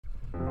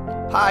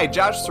Hi,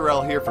 Josh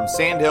Sorrell here from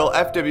Sandhill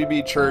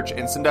FWB Church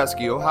in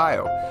Sandusky,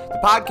 Ohio. The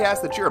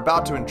podcast that you're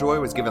about to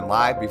enjoy was given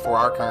live before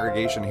our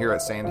congregation here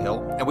at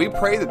Sandhill, and we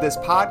pray that this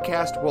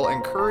podcast will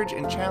encourage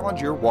and challenge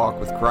your walk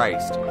with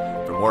Christ.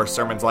 For more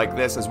sermons like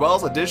this, as well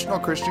as additional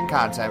Christian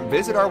content,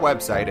 visit our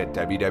website at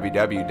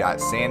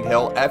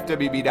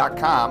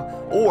www.sandhillfwb.com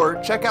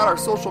or check out our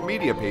social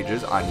media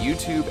pages on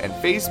YouTube and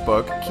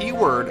Facebook,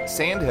 keyword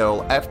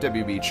Sandhill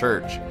FWB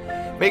Church.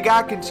 May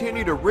God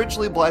continue to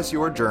richly bless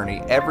your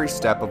journey every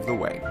step of the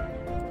way.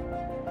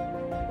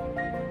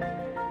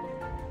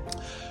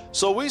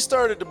 So we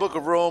started the book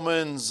of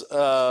Romans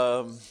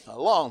a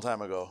long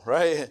time ago,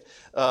 right?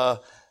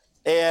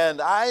 And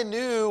I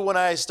knew when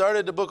I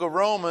started the book of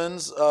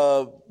Romans,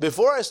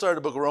 before I started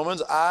the book of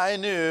Romans, I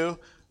knew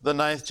the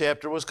 9th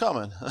chapter was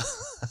coming,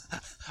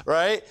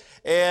 right?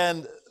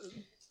 And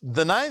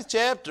the 9th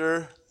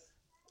chapter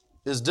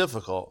is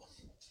difficult.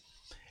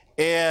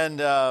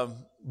 And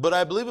but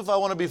I believe if I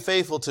want to be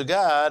faithful to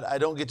God, I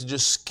don't get to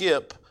just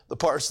skip the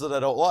parts that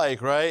I don't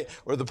like, right?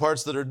 Or the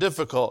parts that are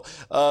difficult.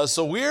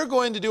 So we're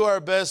going to do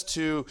our best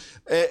to,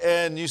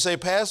 and you say,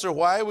 Pastor,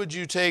 why would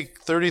you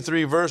take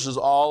 33 verses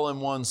all in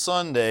one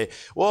Sunday?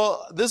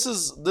 Well, this,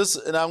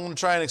 and I'm going to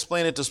try and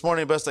explain it this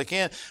morning best I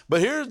can.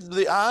 But here's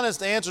the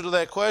honest answer to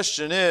that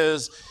question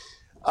is,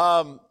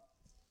 and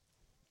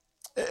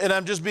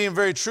I'm just being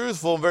very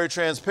truthful and very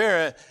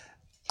transparent,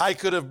 I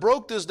could have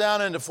broke this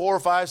down into 4,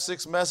 5,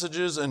 6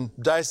 messages and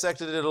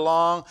dissected it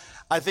along.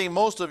 I think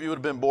most of you would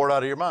have been bored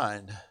out of your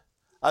mind.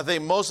 I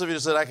think most of you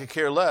said, I could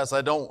care less.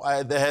 That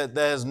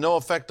has no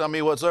effect on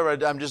me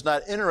whatsoever. I'm just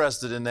not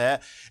interested in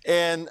that.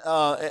 And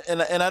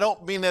I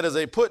don't mean that as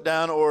a put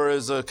down or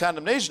as a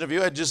condemnation of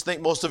you. I just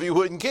think most of you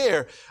wouldn't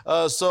care.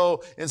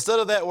 So instead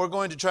of that, we're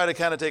going to try to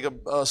kind of take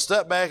a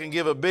step back and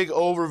give a big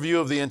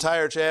overview of the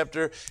entire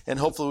chapter, and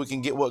hopefully we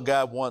can get what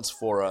God wants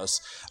for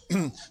us.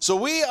 So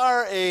we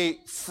are a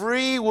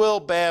Free Will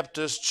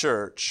Baptist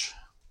church.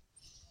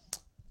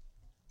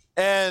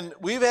 And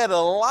we've had a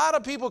lot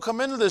of people come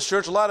into this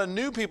church, a lot of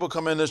new people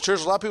come into this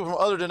church, a lot of people from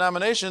other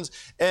denominations,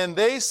 and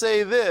they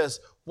say this,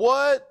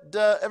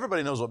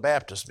 everybody knows what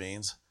Baptist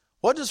means.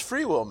 What does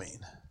free will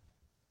mean?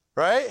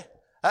 Right?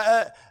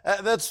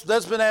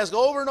 That's been asked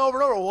over and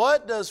over and over.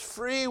 What does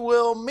free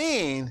will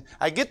mean?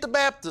 I get the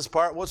Baptist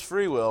part. What's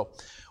free will?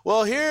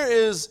 Well, here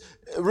is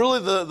really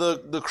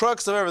the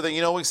crux of everything.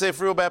 You know, we can say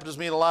free will Baptists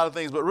mean a lot of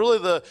things, but really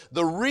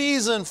the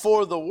reason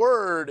for the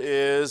word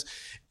is,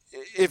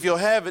 if you'll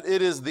have it,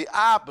 it is the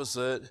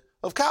opposite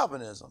of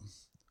Calvinism.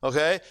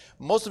 Okay?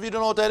 Most of you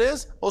don't know what that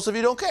is. Most of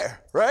you don't care,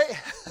 right?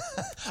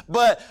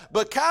 but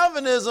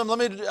Calvinism,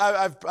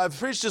 I've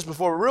preached this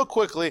before real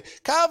quickly.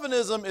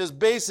 Calvinism is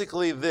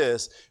basically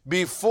this.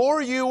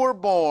 Before you were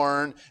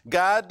born,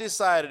 God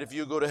decided if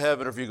you go to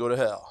heaven or if you go to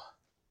hell.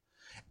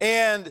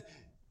 And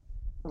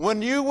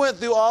when you went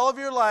through all of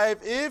your life,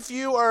 if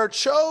you are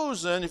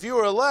chosen, if you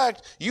are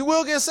elect, you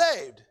will get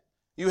saved.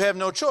 You have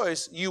no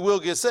choice. You will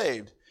get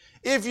saved.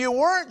 If you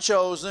weren't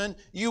chosen,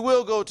 you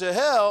will go to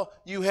hell.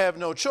 You have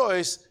no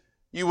choice.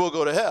 You will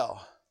go to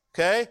hell.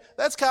 Okay?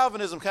 That's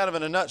Calvinism kind of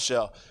in a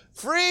nutshell.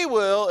 Free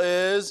will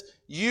is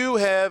you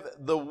have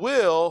the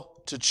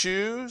will to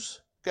choose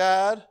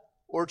God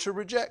or to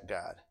reject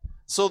God.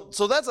 So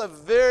that's a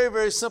very,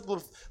 very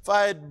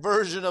simplified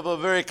version of a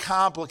very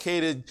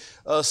complicated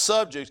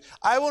subject.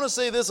 I want to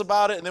say this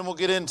about it, and then we'll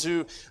get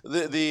into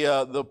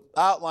the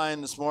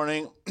outline this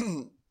morning.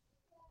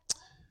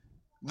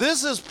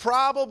 This is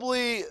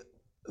probably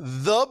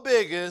the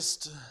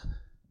biggest,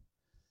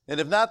 and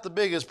if not the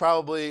biggest,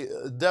 probably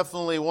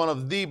definitely one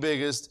of the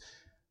biggest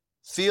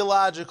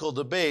theological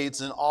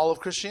debates in all of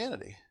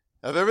Christianity.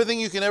 Of everything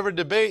you can ever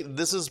debate,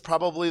 this is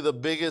probably the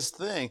biggest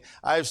thing.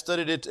 I've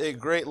studied it at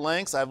great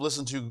lengths. I've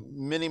listened to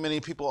many,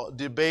 many people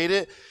debate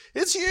it.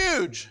 It's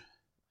huge.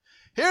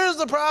 Here's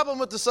the problem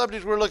with the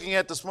subject we're looking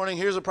at this morning.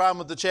 Here's the problem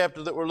with the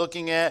chapter that we're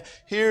looking at.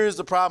 Here's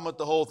the problem with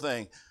the whole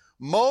thing.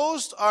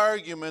 Most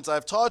arguments,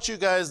 I've taught you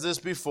guys this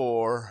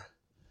before,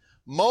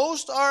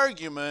 most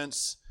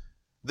arguments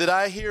that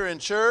I hear in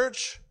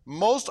church,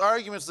 most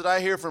arguments that I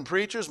hear from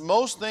preachers,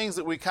 most things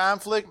that we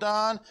conflict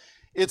on,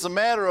 it's a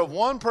matter of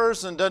one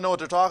person doesn't know what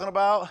they're talking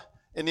about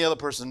and the other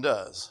person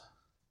does.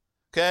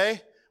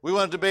 Okay? We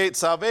want to debate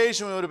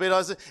salvation, we want to debate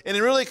all this, and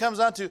it really comes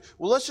down to,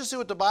 well, let's just see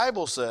what the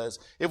Bible says.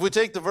 If we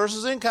take the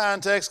verses in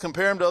context,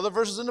 compare them to other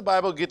verses in the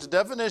Bible, get the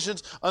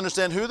definitions,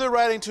 understand who they're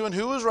writing to and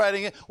who is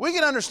writing it, we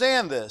can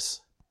understand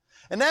this.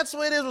 And that's the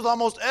way it is with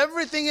almost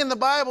everything in the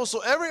Bible. So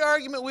every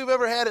argument we've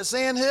ever had at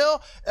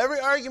Sandhill, every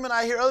argument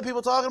I hear other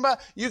people talking about,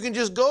 you can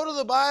just go to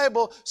the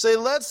Bible, say,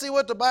 let's see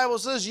what the Bible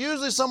says.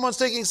 Usually someone's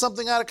taking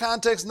something out of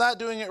context, not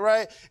doing it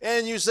right,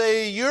 and you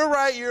say, you're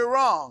right, you're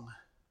wrong.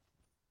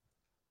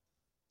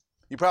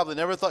 You probably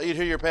never thought you'd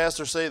hear your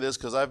pastor say this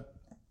because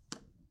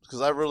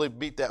I've really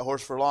beat that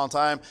horse for a long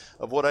time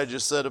of what I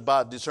just said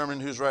about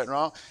determining who's right and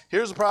wrong.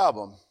 Here's the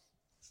problem.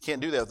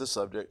 Can't do that with this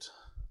subject.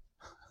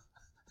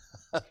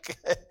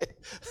 Okay.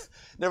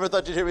 Never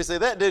thought you'd hear me say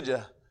that, did you?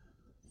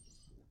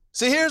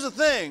 See, here's the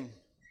thing.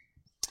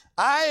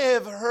 I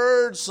have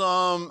heard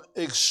some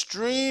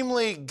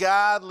extremely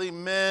godly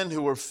men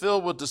who are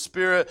filled with the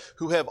Spirit,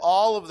 who have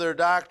all of their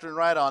doctrine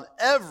right on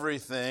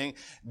everything,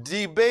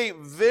 debate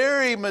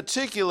very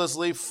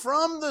meticulously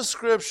from the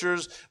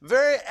Scriptures,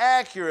 very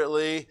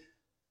accurately,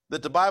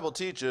 that the Bible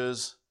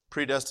teaches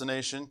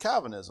predestination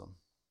Calvinism.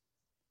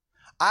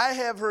 I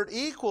have heard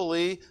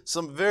equally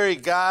some very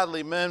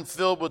godly men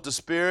filled with the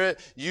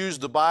Spirit use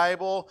the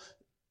Bible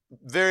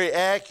very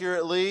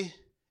accurately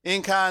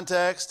in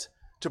context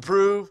to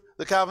prove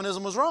that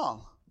Calvinism was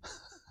wrong.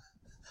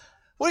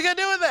 What are you going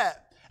to do with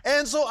that?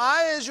 And so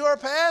I, as your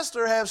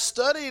pastor, have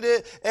studied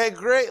it at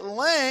great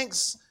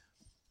lengths.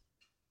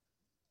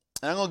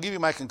 And I'm going to give you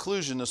my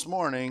conclusion this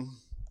morning.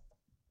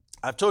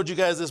 I've told you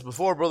guys this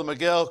before. Brother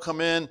Miguel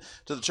come in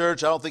to the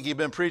church. I don't think he'd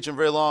been preaching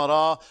very long at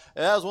all.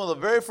 And that was one of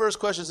the very first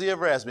questions he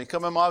ever asked me.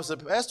 Come in my office and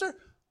said, Pastor,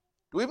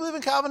 do we believe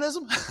in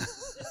Calvinism?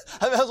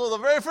 That was one of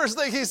the very first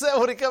things he said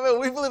when he came in.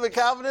 We believe in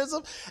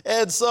Calvinism.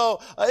 And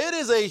so it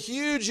is a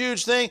huge,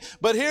 huge thing.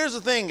 But here's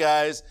the thing,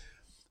 guys.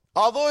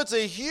 Although it's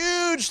a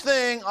huge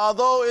thing,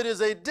 although it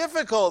is a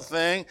difficult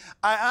thing,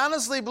 I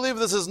honestly believe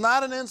this is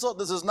not an insult.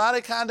 This is not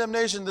a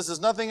condemnation. This is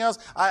nothing else.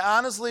 I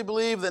honestly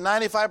believe that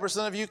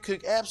 95% of you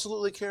could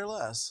absolutely care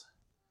less.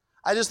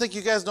 I just think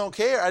you guys don't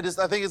care. I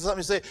think it's something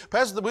you say,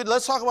 Pastor,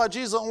 let's talk about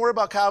Jesus. Don't worry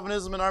about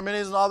Calvinism and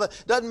Arminianism and all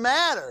that. Doesn't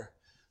matter.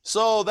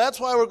 So that's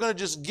why we're going to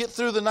just get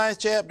through the 9th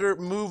chapter,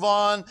 move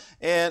on,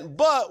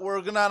 but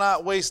we're going to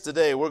not waste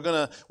today. We're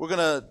going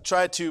to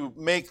try to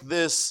make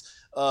this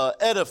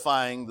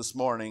edifying this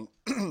morning.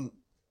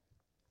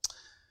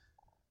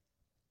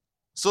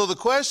 So the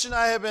question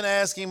I have been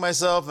asking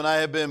myself and I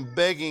have been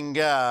begging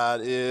God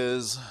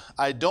is,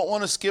 I don't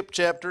want to skip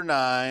chapter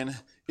 9.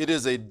 It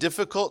is a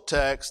difficult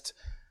text.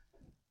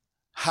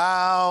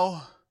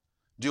 How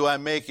do I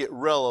make it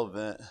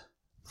relevant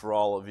for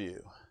all of you?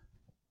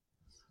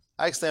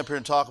 I can stand up here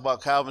and talk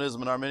about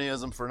Calvinism and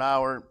Arminianism for an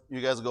hour.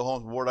 You guys will go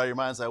home bored out of your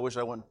minds. I wish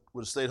I would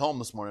have stayed home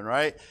this morning,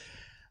 right?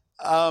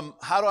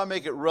 How do I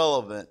make it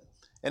relevant?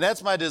 And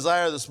that's my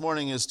desire this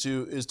morning, is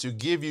to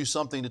give you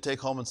something to take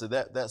home and say,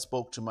 that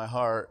spoke to my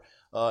heart,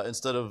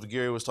 instead of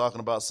Gary was talking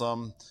about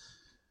some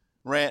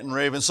rant and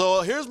rave. And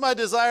so here's my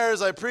desire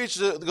as I preach,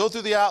 to go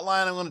through the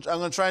outline. I'm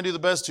going to try and do the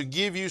best to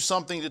give you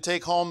something to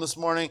take home this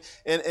morning.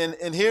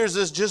 And here's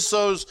this, just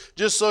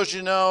so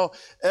you know,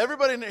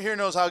 everybody here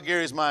knows how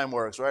Gary's mind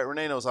works, right?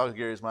 Renee knows how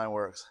Gary's mind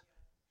works.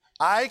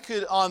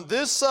 On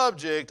this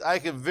subject, I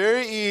could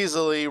very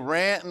easily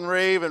rant and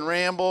rave and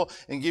ramble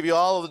and give you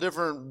all of the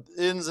different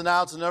ins and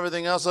outs and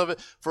everything else of it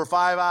for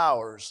 5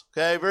 hours,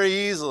 okay? Very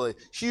easily.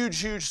 Huge,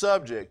 huge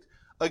subject.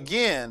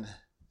 Again,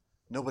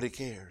 nobody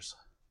cares.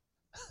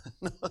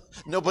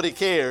 Nobody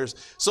cares.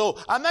 So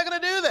I'm not going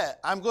to do that.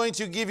 I'm going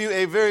to give you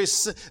the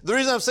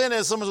reason I'm saying that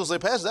is someone will say,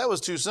 Pastor, that was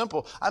too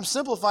simple. I'm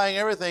simplifying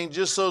everything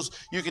just so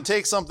you can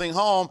take something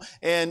home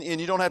and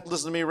you don't have to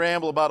listen to me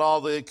ramble about all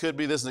the, it could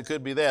be this and it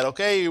could be that.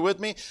 Okay, you with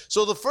me?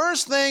 So the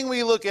first thing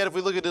we look at, if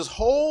we look at this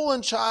whole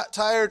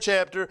entire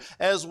chapter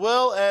as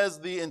well as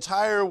the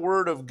entire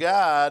Word of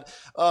God,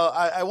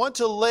 I want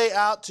to lay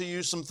out to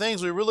you some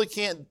things we really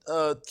can't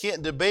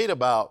debate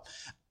about.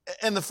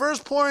 And the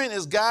first point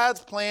is God's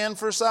plan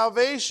for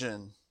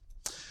salvation.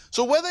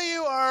 So whether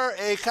you are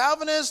a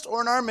Calvinist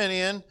or an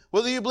Arminian,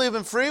 whether you believe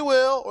in free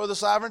will or the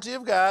sovereignty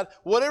of God,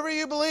 whatever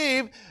you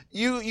believe,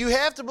 you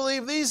have to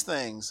believe these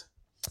things.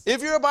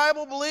 If you're a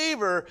Bible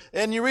believer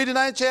and you read the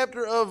 9th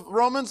chapter of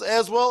Romans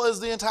as well as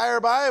the entire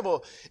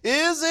Bible,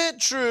 is it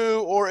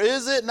true or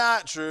is it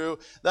not true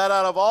that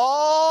out of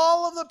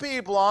all of the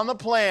people on the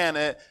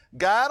planet,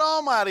 God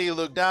Almighty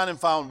looked down and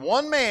found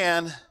one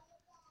man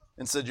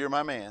and said, "You're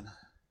my man"?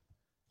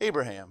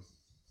 Abraham.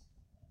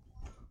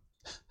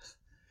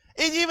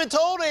 He even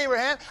told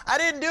Abraham, I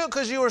didn't do it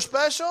because you were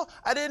special.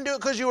 I didn't do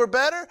it because you were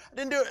better.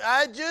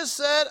 I just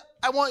said,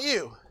 I want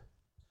you.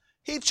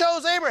 He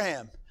chose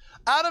Abraham.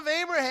 Out of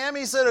Abraham,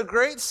 he said, a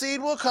great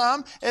seed will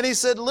come. And he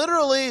said,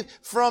 literally,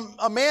 from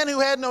a man who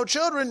had no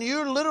children,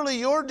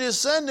 your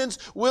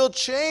descendants will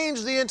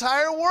change the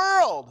entire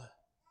world.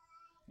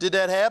 Did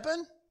that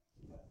happen?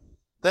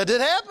 That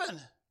did happen.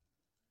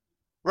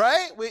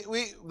 Right?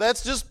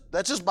 That's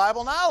just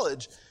Bible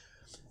knowledge.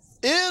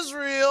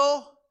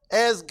 Israel,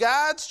 as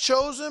God's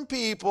chosen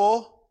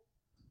people,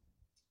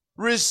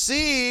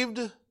 received,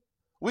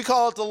 we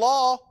call it the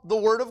law, the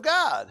Word of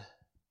God.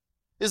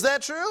 Is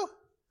that true?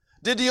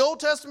 Did the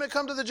Old Testament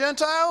come to the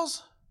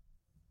Gentiles?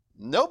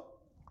 Nope.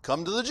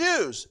 Come to the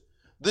Jews.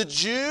 The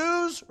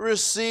Jews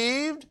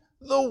received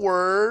the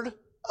Word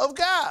of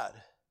God.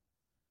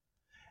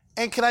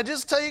 And can I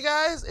just tell you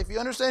guys, if you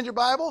understand your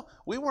Bible,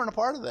 we weren't a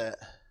part of that.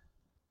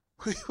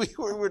 We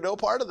were no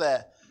part of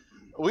that.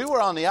 We were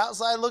on the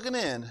outside looking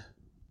in.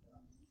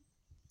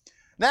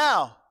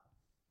 Now,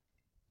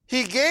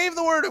 he gave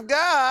the Word of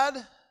God.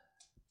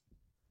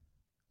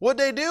 What'd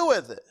they do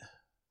with it?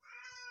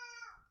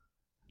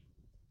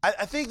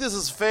 I think this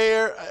is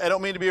fair. I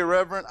don't mean to be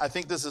irreverent. I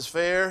think this is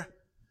fair.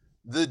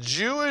 The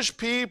Jewish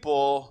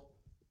people,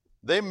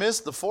 they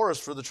missed the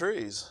forest for the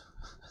trees.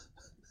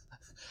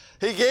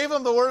 He gave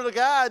them the Word of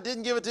God,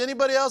 didn't give it to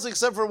anybody else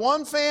except for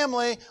one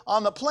family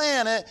on the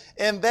planet,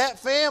 and that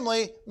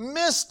family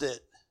missed it.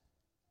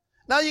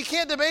 Now, you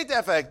can't debate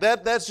that fact.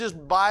 That's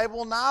just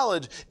Bible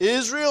knowledge.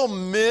 Israel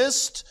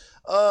missed,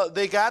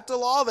 they got the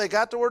law, they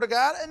got the Word of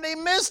God, and they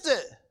missed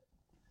it.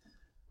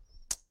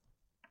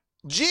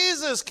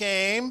 Jesus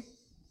came.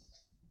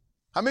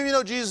 How many of you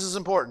know Jesus is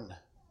important?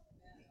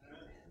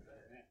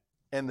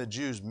 And the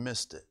Jews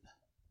missed it.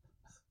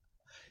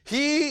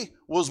 He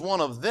was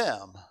one of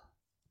them.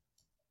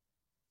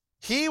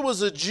 He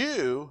was a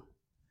Jew.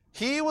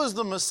 He was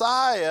the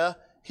Messiah.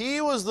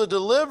 He was the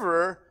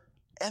deliverer.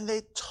 And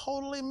they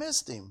totally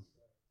missed him.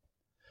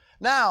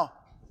 Now,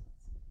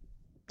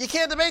 you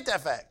can't debate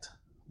that fact.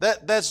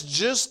 That's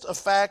just a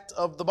fact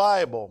of the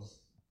Bible.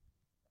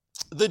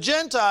 The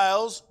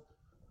Gentiles,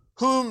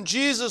 whom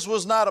Jesus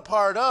was not a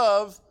part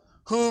of,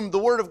 whom the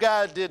Word of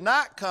God did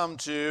not come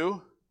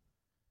to,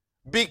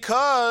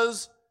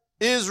 because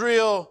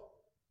Israel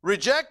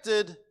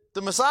rejected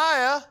the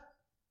Messiah,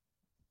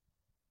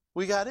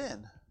 we got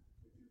in.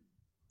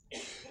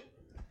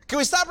 Can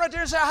we stop right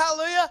there and say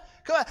hallelujah?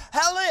 Come on,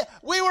 hallelujah.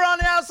 We were on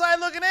the outside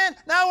looking in.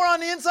 Now we're on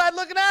the inside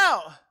looking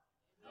out.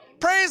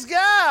 Praise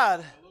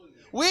God.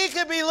 We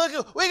could be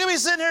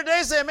sitting here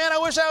today saying, man, I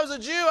wish I was a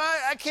Jew.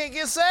 I can't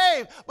get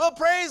saved. But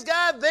praise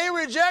God, they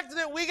rejected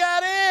it. We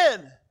got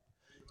in.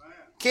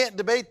 Can't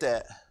debate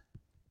that.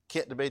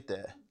 Can't debate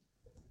that.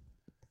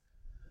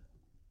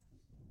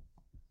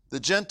 The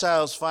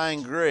Gentiles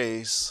find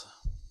grace.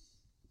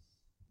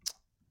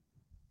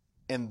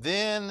 And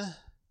then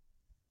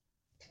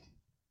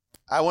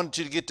I want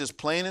you to get this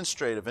plain and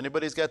straight. If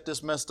anybody's got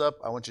this messed up,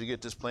 I want you to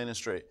get this plain and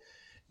straight.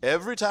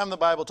 Every time the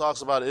Bible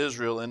talks about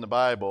Israel in the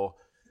Bible,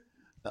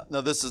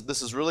 now this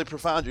is really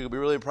profound. You can be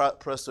really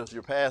impressed with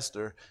your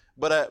pastor,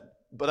 but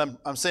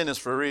I'm saying this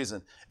for a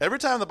reason. Every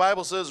time the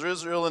Bible says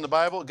Israel in the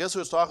Bible, guess who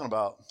it's talking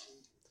about?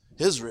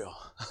 Israel.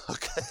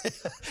 Okay,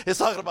 it's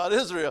talking about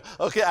Israel.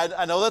 Okay,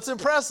 I know that's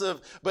impressive,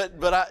 but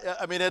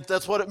I mean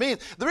that's what it means.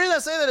 The reason I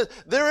say that is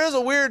there is a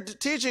weird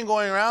teaching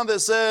going around that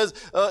says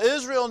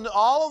Israel,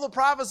 all of the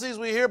prophecies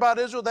we hear about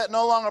Israel, that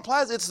no longer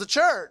applies. It's the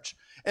church,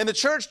 and the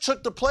church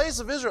took the place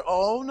of Israel.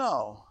 Oh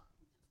no,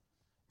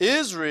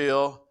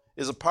 Israel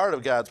is a part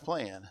of God's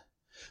plan.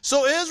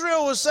 So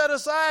Israel was set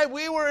aside.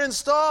 We were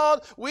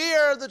installed. We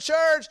are the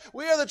church.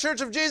 We are the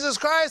church of Jesus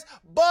Christ.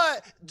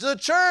 But the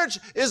church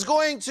is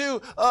going to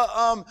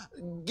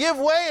give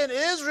way, and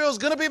Israel is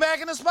going to be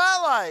back in the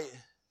spotlight.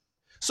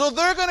 So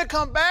they're going to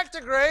come back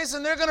to grace,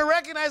 and they're going to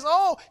recognize,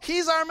 oh,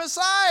 he's our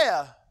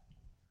Messiah.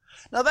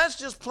 Now that's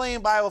just plain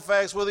Bible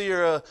facts. Whether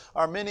you're an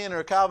Arminian or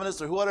a Calvinist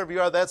or whatever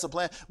you are, that's the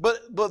plan.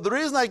 But the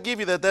reason I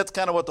give you that's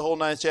kind of what the whole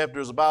 9th chapter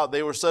is about.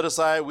 They were set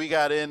aside. We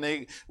got in.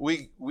 They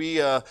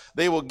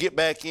will get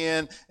back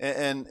in,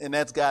 and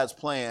that's God's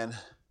plan.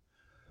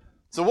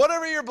 So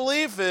whatever your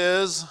belief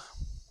is,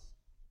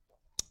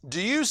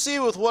 do you see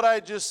with what I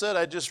just said?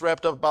 I just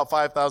wrapped up about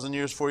 5,000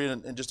 years for you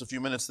in just a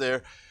few minutes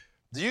there.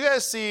 Do you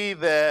guys see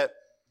that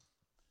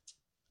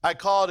I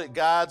called it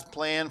God's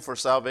plan for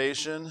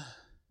salvation?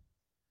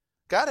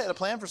 God had a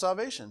plan for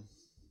salvation.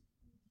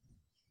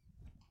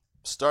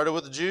 Started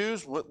with the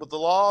Jews, with the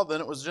law,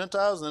 then it was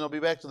Gentiles, and then it'll be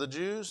back to the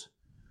Jews.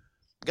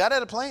 God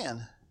had a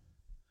plan.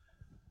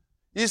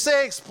 You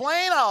say,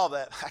 explain all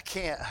that. I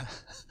can't.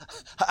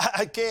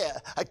 I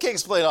can't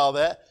explain all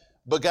that.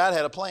 But God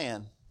had a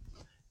plan.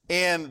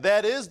 And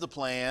that is the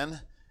plan.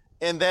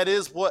 And that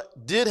is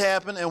what did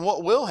happen and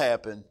what will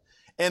happen.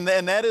 And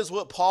that is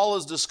what Paul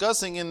is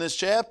discussing in this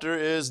chapter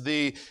is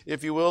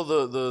if you will,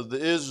 the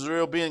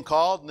Israel being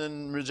called and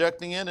then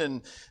rejecting it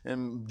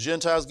and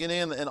Gentiles getting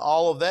in and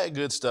all of that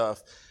good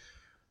stuff.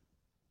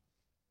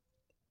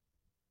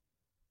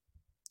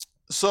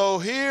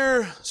 So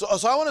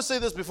I want to say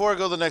this before I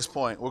go to the next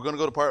point. We're going to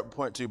go to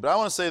point 2, but I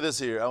want to say this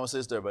here. I want to say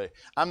this to everybody.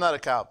 I'm not a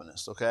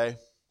Calvinist, okay?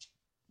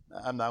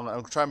 I'm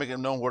trying to make it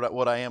known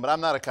what I am, but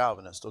I'm not a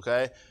Calvinist,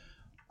 okay?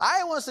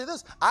 I want to say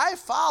this. I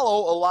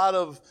follow a lot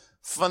of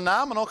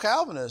phenomenal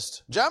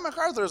Calvinist. John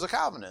MacArthur is a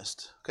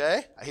Calvinist,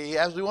 okay? He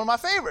has to be one of my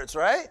favorites,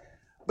 right?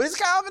 But he's a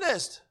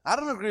Calvinist. I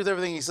don't agree with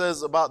everything he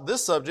says about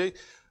this subject,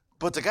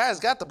 but the guy's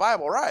got the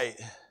Bible right.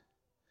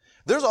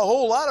 There's a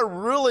whole lot of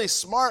really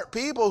smart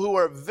people who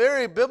are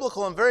very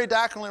biblical and very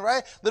doctrinally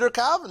right that are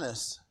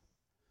Calvinists.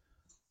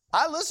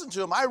 I listen to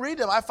them, I read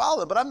them, I follow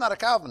them, but I'm not a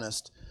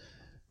Calvinist.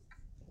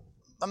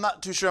 I'm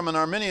not too sure I'm an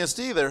Arminianist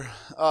either,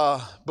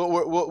 but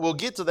we'll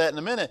get to that in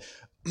a minute.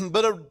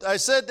 But I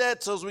said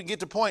that so as we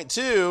get to point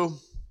 2.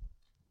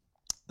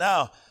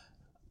 Now,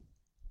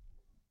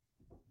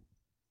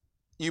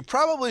 you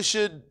probably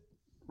should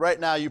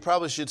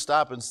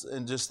stop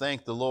and just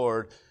thank the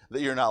Lord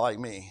that you're not like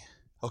me,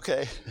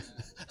 okay?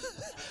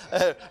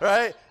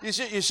 Right? You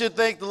should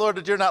thank the Lord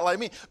that you're not like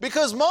me.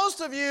 Because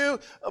most of you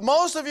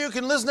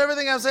can listen to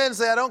everything I'm saying and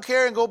say, I don't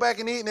care, and go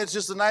back and eat, and it's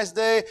just a nice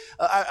day.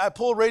 I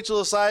pulled Rachel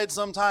aside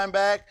some time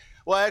back.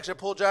 Well, actually, I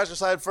pulled Josh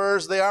aside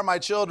first. They are my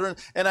children.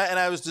 And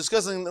I was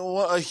discussing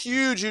a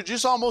huge,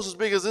 just almost as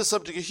big as this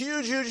subject, a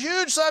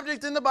huge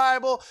subject in the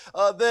Bible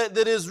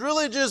that is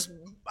really just,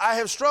 I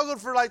have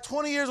struggled for like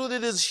 20 years with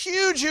it. It's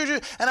huge.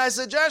 And I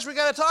said, Josh, we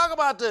got to talk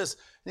about this.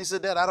 And he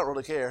said, Dad, I don't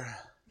really care.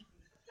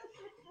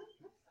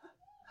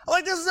 I'm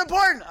like, this is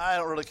important. I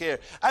don't really care.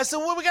 I said,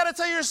 well, we got to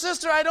tell your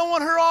sister. I don't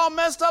want her all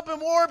messed up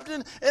and warped,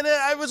 and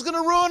I was going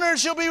to ruin her, and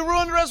she'll be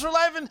ruined the rest of her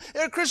life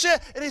and Christian.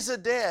 And he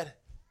said, Dad,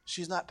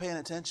 she's not paying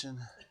attention.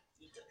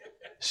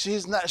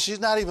 She's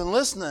not even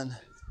listening.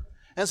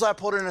 And so I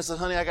pulled her in and I said,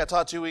 honey, I got to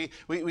talk to you.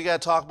 We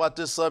got to talk about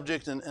this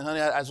subject. And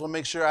honey, I just want to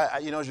make sure,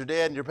 as your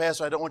dad and your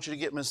pastor, I don't want you to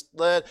get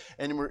misled.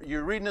 And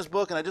you're reading this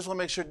book, and I just want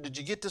to make sure, did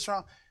you get this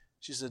wrong?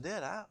 She said,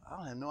 Dad, I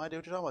don't have no idea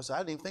what you're talking about. I said, I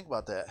didn't even think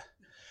about that.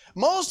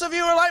 Most of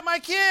you are like my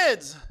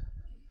kids,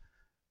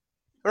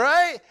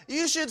 right?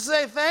 You should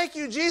say, thank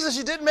you, Jesus,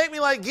 you didn't make me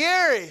like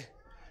Gary.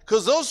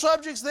 Because those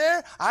subjects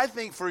there, I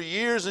think for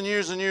years and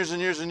years and years and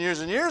years and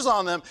years and years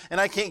on them, and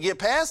I can't get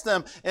past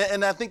them.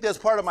 And I think that's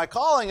part of my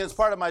calling, and it's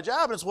part of my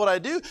job, and it's what I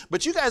do.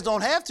 But you guys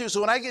don't have to.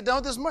 So when I get done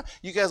with this,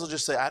 you guys will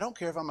just say, I don't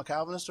care if I'm a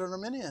Calvinist or an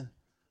Arminian.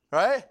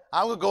 Right?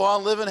 I'm going to go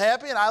on living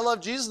happy, and I love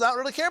Jesus, not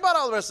really care about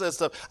all the rest of that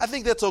stuff. I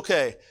think that's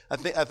okay. I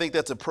think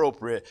that's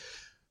appropriate.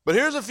 But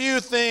here's a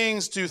few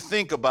things to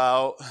think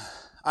about.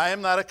 I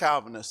am not a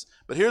Calvinist,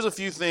 but here's a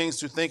few things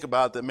to think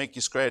about that make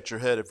you scratch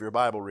your head if you're a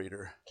Bible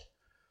reader.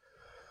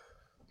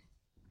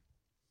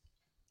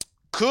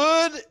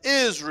 Could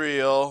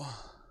Israel,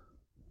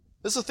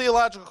 this is a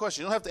theological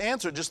question, you don't have to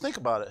answer it, just think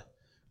about it.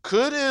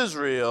 Could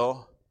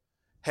Israel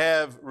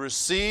have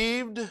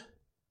received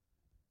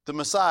the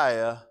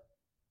Messiah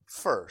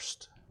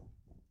first?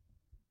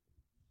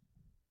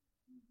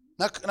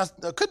 Now,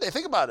 could they?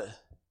 Think about it.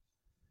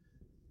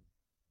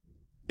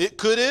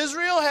 Could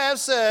Israel have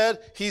said,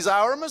 he's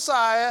our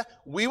Messiah,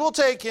 we will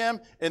take him,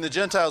 and the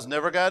Gentiles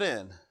never got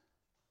in?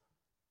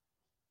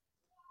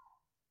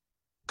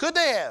 Could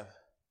they have?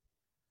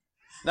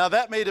 Now,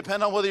 that may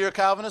depend on whether you're a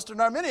Calvinist or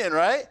an Arminian,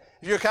 right?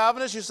 If you're a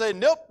Calvinist, you say,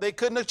 nope, they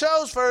couldn't have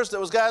chose first. That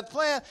was God's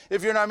plan.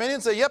 If you're an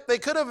Arminian, say, yep, they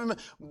could have.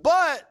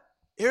 But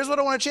here's what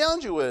I want to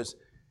challenge you with.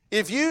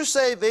 If you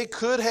say they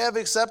could have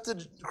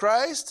accepted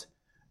Christ,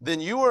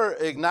 then you are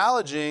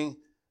acknowledging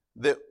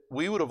that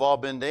we would have all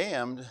been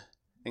damned,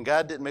 and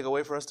God didn't make a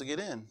way for us to get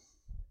in.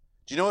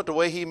 Do you know what the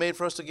way he made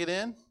for us to get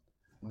in?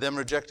 Them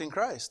rejecting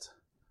Christ.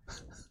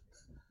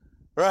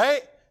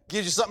 Right?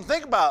 Gives you something to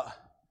think about.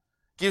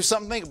 Gives you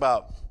something to think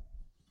about.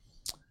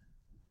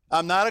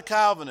 I'm not a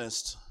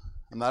Calvinist.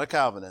 I'm not a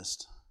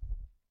Calvinist.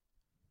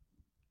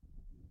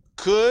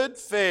 Could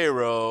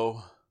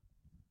Pharaoh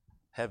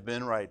have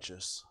been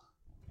righteous?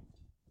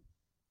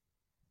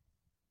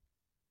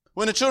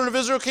 When the children of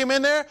Israel came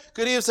in there,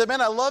 could he have said, man,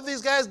 I love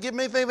these guys, give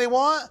them anything they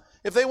want.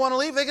 If they want to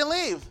leave, they can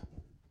leave.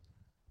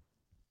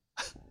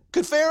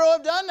 Could Pharaoh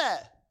have done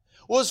that?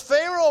 Was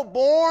Pharaoh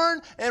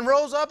born and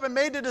rose up and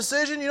made the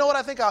decision, you know what,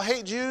 I think I'll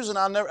hate Jews and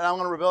I'm going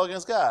to rebel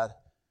against God?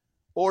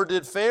 Or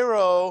did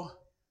Pharaoh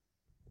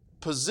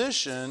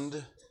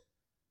positioned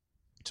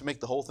to make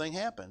the whole thing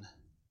happen?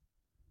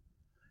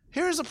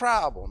 Here's the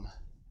problem.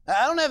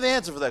 I don't have the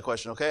answer for that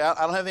question, okay? I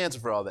don't have the answer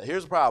for all that.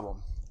 Here's the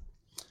problem.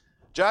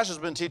 Josh has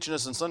been teaching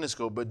us in Sunday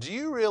school, but do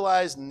you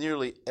realize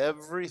nearly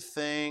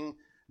everything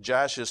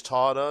Josh has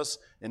taught us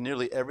and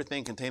nearly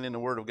everything contained in the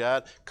Word of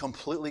God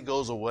completely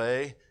goes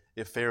away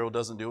if Pharaoh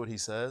doesn't do what he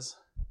says?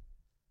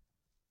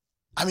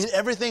 I mean,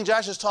 everything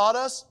Josh has taught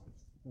us,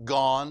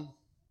 gone.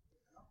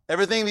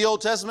 Everything the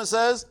Old Testament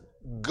says,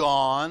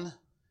 gone.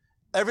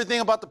 Everything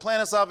about the plan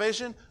of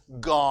salvation,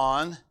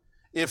 gone.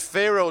 If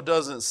Pharaoh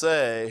doesn't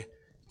say,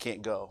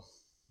 can't go.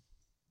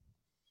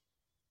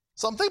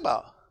 Something to think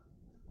about.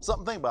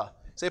 Something to think about.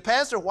 Say,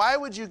 Pastor, why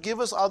would you give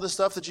us all this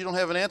stuff that you don't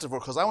have an answer for?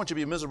 Because I want you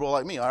to be miserable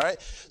like me, all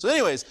right? So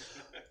anyways,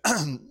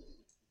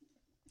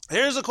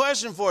 here's a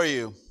question for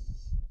you.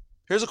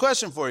 Here's a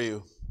question for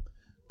you.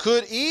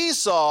 Could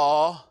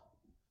Esau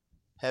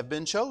have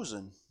been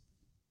chosen?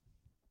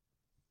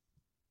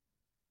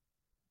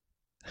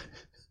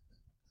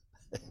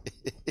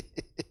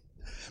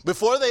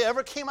 Before they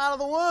ever came out of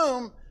the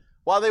womb,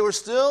 while they were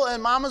still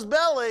in mama's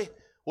belly,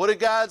 what did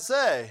God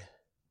say?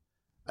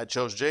 I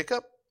chose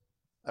Jacob,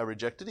 I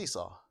rejected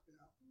Esau.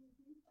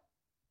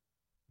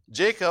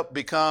 Jacob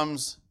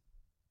becomes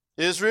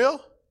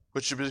Israel,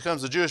 which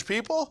becomes the Jewish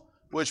people,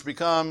 which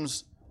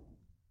becomes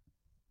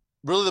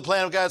really the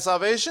plan of God's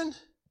salvation.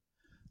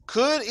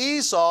 Could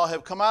Esau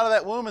have come out of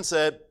that womb and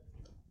said,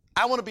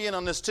 I want to be in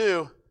on this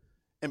too,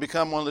 and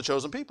become one of the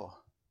chosen people?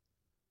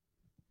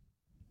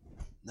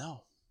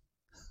 No.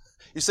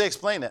 You say,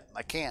 explain it.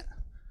 I can't.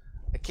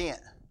 I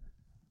can't.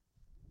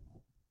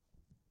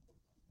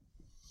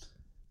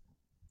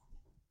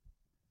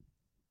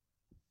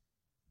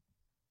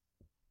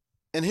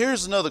 And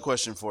here's another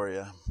question for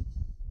you.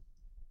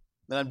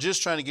 And I'm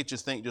just trying to get you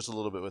to think just a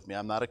little bit with me.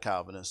 I'm not a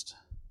Calvinist.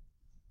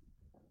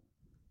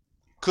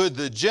 Could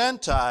the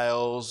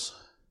Gentiles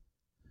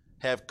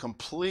have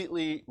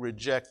completely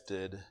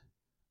rejected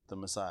the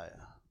Messiah?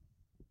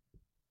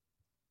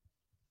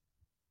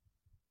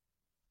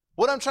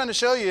 What I'm trying to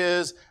show you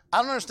is,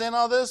 I don't understand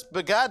all this,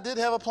 but God did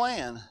have a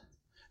plan.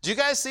 Do you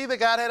guys see that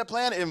God had a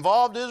plan? It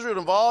involved Israel. It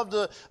involved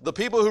the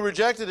people who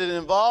rejected it. It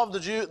involved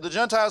the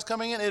Gentiles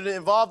coming in. It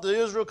involved the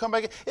Israel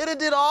coming back in. It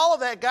did all of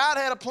that. God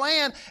had a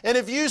plan. And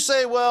if you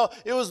say, well,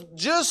 it was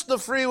just the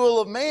free will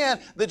of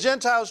man the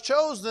Gentiles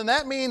chose, then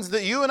that means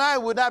that you and I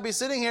would not be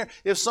sitting here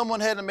if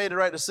someone hadn't made the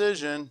right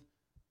decision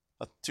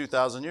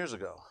 2,000 years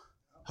ago.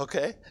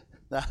 Okay?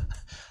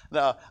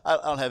 Now, I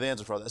don't have the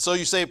answer for that. So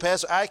you say,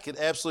 Pastor, I could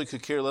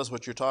care less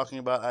what you're talking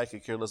about. I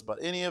could care less about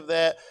any of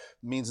that. It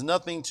means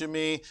nothing to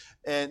me.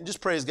 And just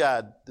praise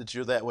God that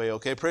you're that way,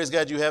 okay? Praise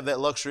God you have that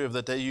luxury of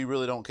that you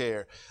really don't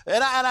care.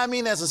 And I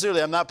mean that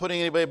sincerely. I'm not putting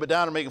anybody but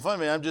down or making fun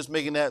of me. I'm just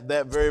making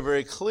that very,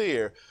 very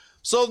clear.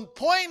 So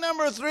point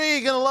number 3,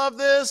 you're going to love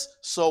this.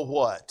 So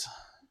what?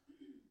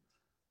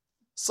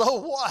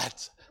 So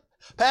what?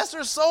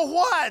 Pastor, so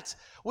what?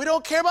 We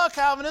don't care about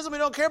Calvinism. We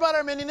don't care about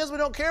Arminianism. We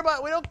don't care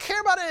about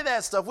any of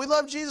that stuff. We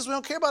love Jesus. We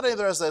don't care about any of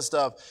the rest of that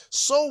stuff.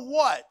 So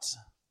what?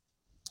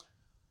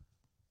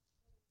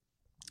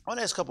 I want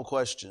to ask a couple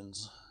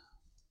questions.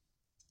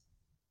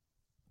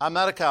 I'm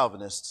not a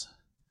Calvinist.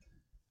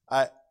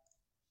 I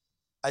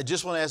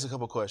just want to ask a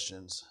couple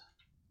questions.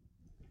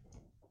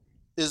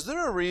 Is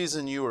there a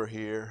reason you are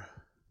here?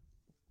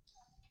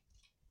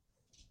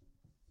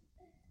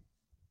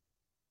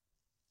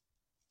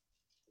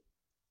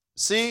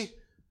 See,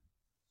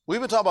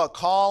 we've been talking about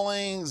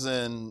callings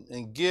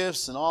and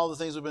gifts and all the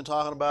things we've been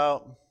talking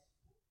about.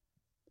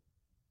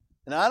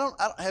 And I don't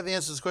have the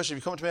answer to this question.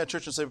 If you come to me at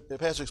church and say, hey,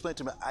 Pastor, explain it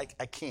to me,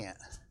 I can't.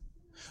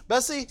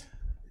 Bessie,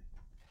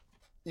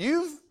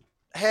 you've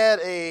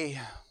had a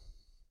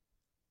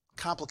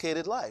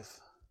complicated life.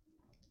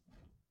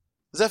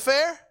 Is that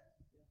fair?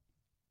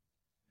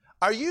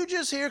 Are you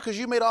just here because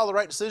you made all the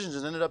right decisions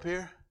and ended up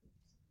here?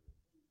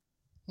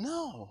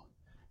 No.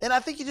 And I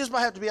think you just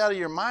might have to be out of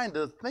your mind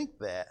to think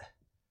that.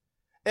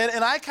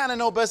 And I kind of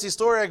know Bessie's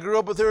story. I grew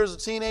up with her as a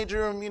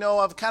teenager, and,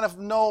 I've kind of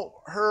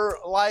know her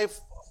life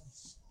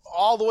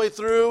all the way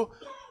through.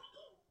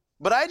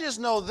 But I just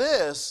know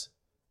this.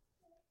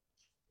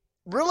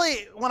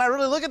 Really, when I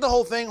really look at the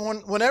whole thing,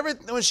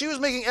 when she was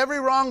making every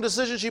wrong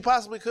decision she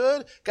possibly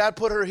could, God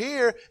put her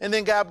here, and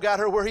then God got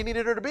her where He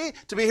needed her to be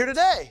here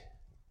today.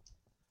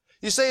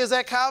 You say, is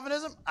that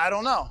Calvinism? I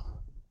don't know.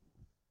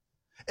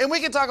 And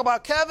we can talk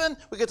about Kevin,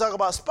 we can talk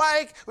about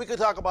Spike, we can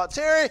talk about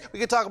Terry, we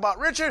can talk about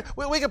Richard,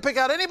 we can pick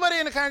out anybody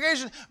in the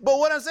congregation. But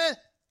what I'm saying,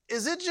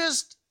 is it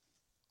just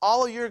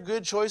all of your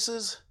good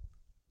choices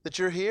that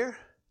you're here?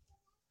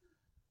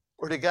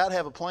 Or did God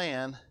have a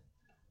plan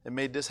that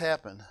made this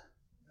happen?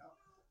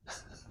 No.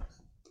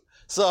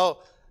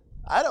 So,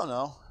 I don't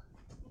know.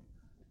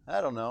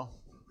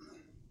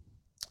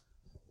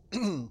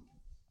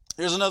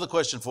 Here's another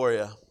question for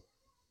you.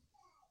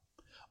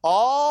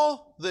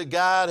 All that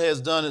God has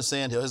done at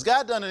Sandhill. Has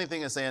God done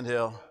anything at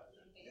Sandhill?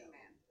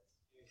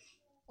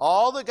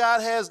 All that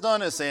God has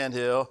done at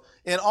Sandhill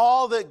and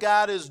all that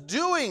God is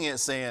doing at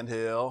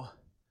Sandhill,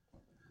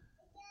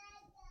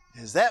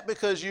 is that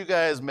because you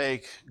guys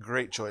make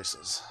great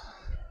choices?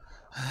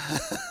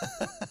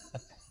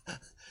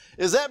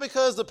 Is that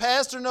because the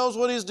pastor knows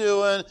what he's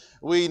doing,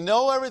 we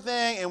know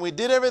everything, and we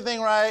did everything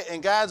right,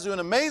 and God's doing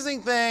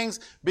amazing things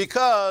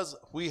because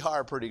we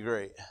are pretty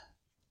great?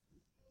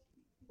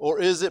 Or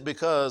is it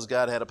because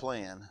God had a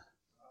plan?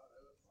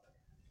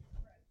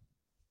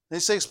 They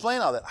say,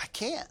 explain all that. I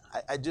can't.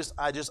 I just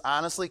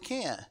honestly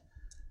can't.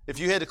 If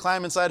you had to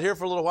climb inside here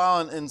for a little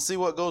while and see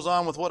what goes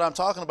on with what I'm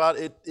talking about,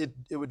 it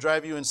would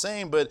drive you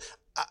insane, but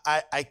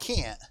I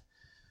can't.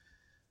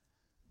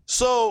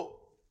 So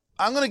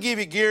I'm going to give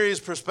you Gary's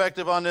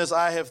perspective on this.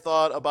 I have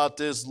thought about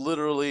this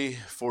literally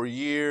for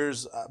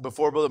years.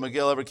 Before Brother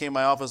Miguel ever came to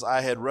my office,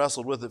 I had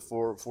wrestled with it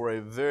for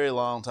a very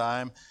long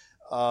time.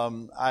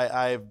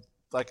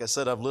 Like I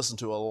said, I've listened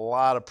to a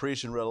lot of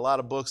preaching, read a lot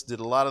of books, did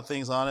a lot of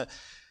things on it.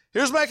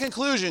 Here's my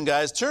conclusion,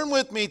 guys. Turn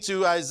with me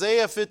to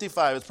Isaiah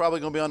 55. It's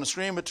probably going to be on the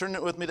screen, but turn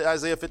it with me to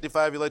Isaiah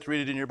 55 if you'd like to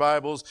read it in your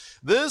Bibles.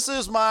 This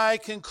is my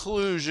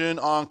conclusion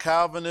on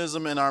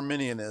Calvinism and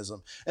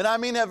Arminianism. And I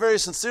mean that very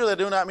sincerely. I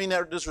do not mean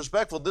that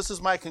disrespectful. This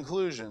is my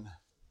conclusion.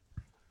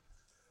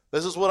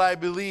 This is what I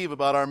believe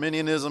about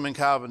Arminianism and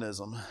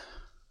Calvinism.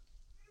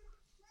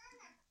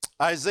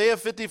 Isaiah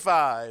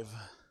 55,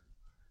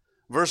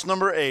 verse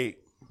number 8.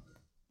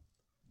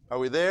 Are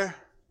we there?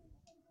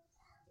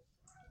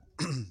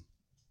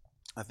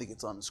 I think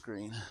it's on the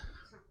screen.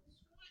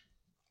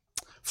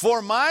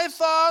 For my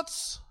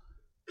thoughts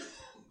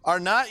are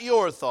not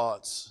your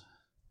thoughts,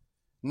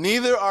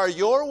 neither are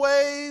your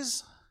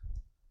ways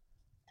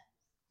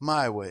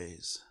my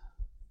ways,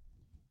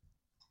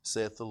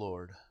 saith the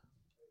Lord.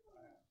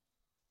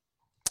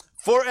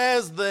 For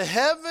as the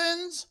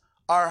heavens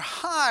are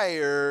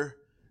higher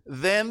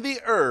than the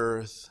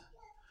earth,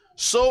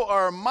 so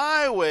are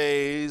my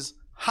ways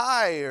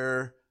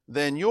higher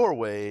than your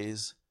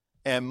ways,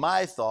 and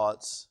my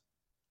thoughts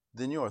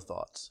than your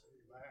thoughts.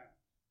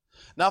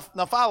 Now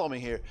follow me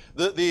here.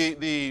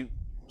 The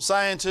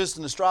scientists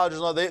and astrologers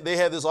and all, they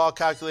have this all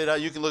calculated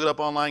out. You can look it up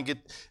online,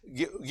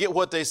 get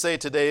what they say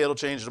today. It'll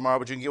change tomorrow,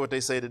 but you can get what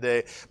they say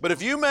today. But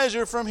if you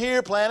measure from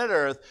here, planet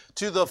Earth,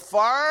 to the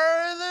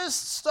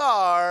farthest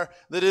star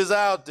that is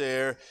out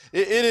there,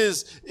 it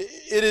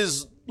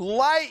is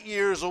light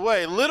years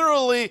away.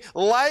 Literally,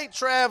 light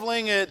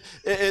traveling at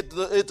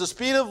the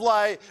speed of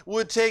light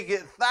would take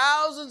it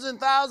thousands and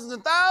thousands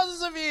and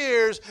thousands of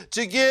years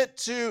to get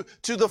to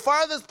the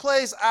farthest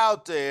place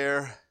out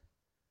there.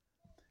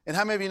 And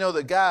how many of you know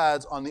that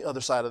God's on the other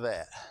side of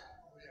that?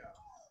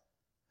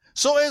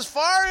 So as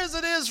far as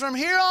it is from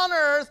here on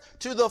earth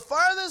to the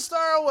farthest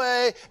star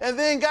away, and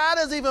then God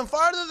is even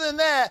farther than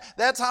that,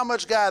 that's how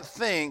much God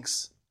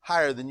thinks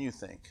higher than you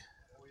think.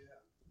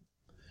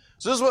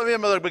 So this is what me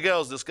and Brother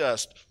Miguel's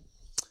discussed.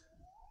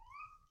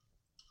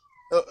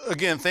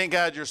 Again, thank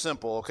God you're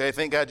simple, okay?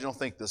 Thank God you don't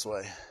think this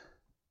way.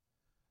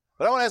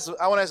 But I want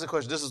to ask a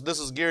question. This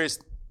is Gary's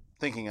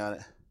thinking on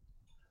it.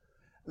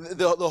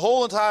 The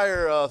whole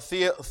entire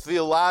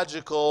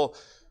theological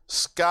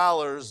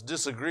scholars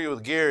disagree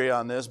with Gary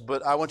on this,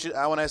 but I want to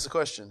ask the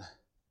question.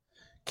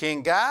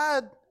 Can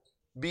God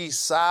be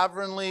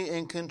sovereignly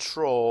in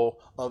control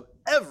of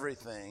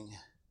everything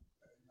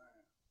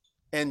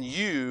and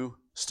you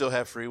still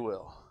have free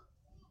will?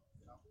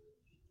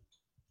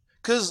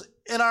 Because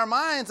in our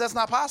minds, that's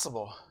not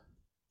possible.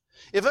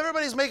 If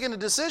everybody's making the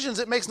decisions,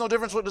 it makes no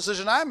difference what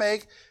decision I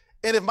make.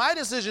 And if my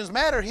decisions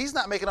matter, he's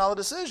not making all the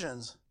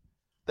decisions.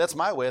 That's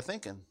my way of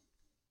thinking.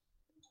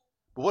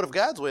 But what if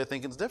God's way of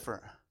thinking is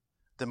different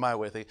than my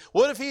way of thinking?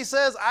 What if he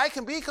says, I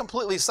can be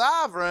completely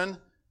sovereign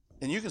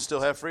and you can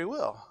still have free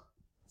will?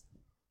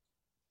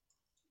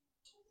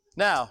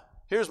 Now,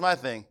 here's my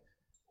thing.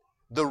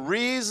 The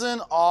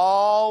reason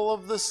all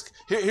of this,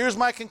 here's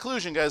my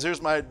conclusion, guys.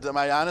 Here's my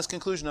honest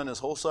conclusion on this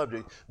whole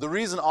subject. The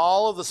reason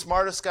all of the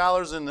smartest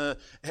scholars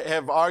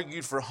have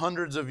argued for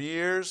hundreds of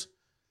years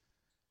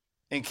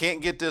and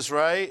can't get this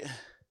right,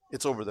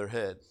 it's over their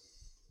head.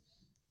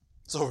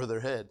 It's over their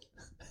head.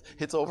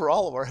 It's over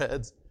all of our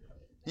heads.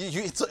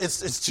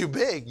 It's too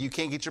big. You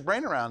can't get your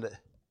brain around it.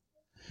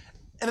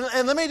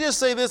 And let me just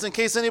say this in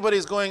case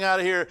anybody's going out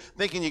of here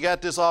thinking you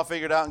got this all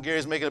figured out and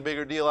Gary's making a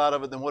bigger deal out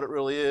of it than what it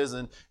really is,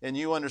 and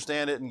you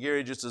understand it and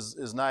Gary just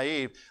is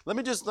naive. Let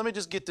me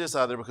just get this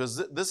out there,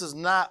 because this is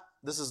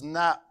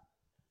not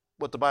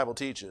what the Bible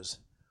teaches.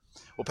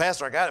 Well,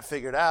 Pastor, I got it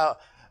figured out.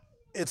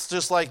 It's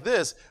just like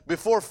this.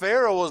 Before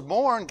Pharaoh was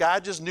born,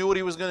 God just knew what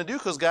he was going to do,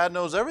 because God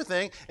knows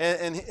everything.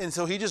 And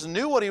so he just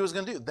knew what he was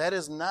going to do. That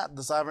is not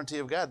the sovereignty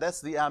of God. That's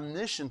the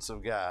omniscience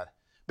of God.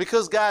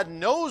 Because God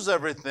knows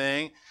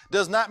everything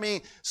does not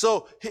mean,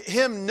 so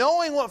him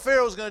knowing what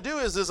Pharaoh is going to do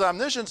is his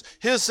omniscience.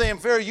 His saying,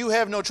 Pharaoh, you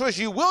have no choice.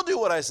 You will do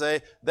what I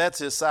say. That's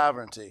his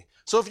sovereignty.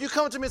 So if you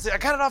come to me and say, I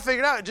got it all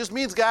figured out, it just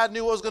means God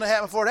knew what was going to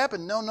happen before it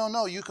happened.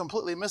 No. You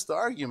completely missed the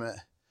argument.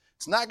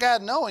 It's not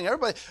God knowing.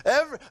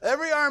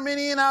 Every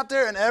Arminian out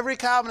there and every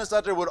Calvinist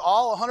out there would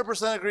all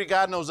 100% agree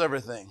God knows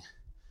everything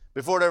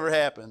before it ever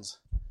happens.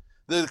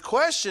 The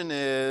question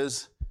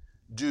is,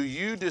 do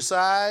you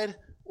decide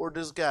or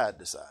does God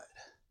decide?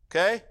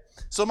 Okay?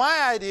 So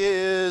my idea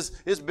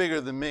is it's bigger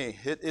than me.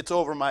 It's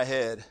over my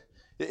head.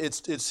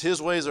 It's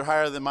his ways are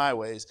higher than my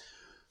ways.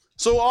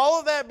 So all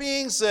of that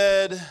being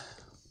said,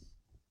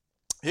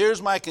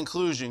 here's my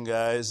conclusion,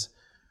 guys.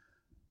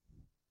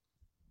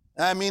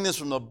 I mean this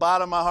from the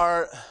bottom of my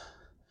heart.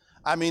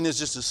 I mean this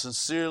just as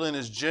sincerely and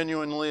as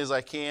genuinely as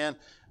I can.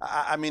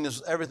 I mean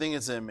this everything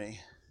that's in me.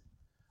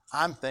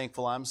 I'm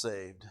thankful I'm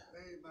saved.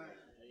 Amen.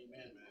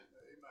 Amen.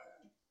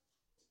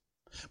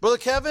 Brother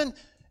Kevin,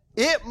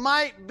 it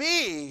might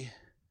be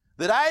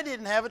that I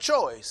didn't have a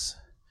choice.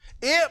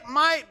 It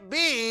might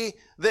be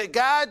that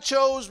God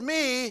chose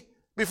me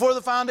before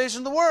the foundation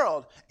of the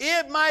world.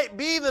 It might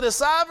be that a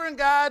sovereign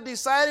God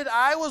decided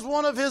I was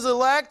one of his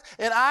elect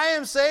and I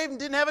am saved and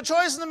didn't have a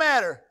choice in the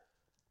matter.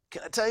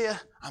 Can I tell you,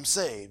 I'm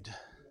saved.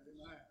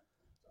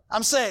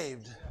 I'm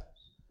saved.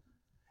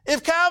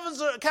 If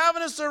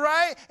Calvinists are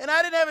right and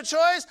I didn't have a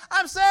choice,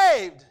 I'm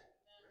saved.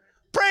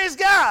 Praise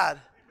God.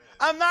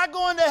 I'm not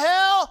going to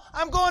hell.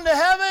 I'm going to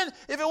heaven.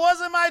 If it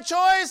wasn't my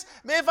choice,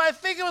 if I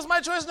think it was my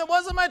choice and it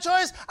wasn't my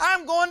choice,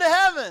 I'm going to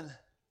heaven.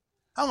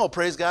 I'm going to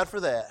praise God for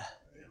that.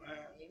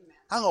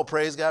 I'm going to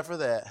praise God for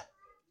that.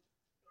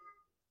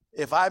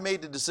 If I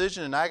made the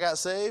decision and I got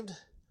saved,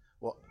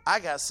 well, I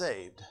got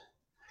saved.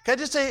 Can I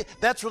just say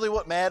that's really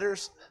what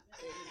matters?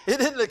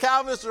 It isn't the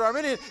Calvinist or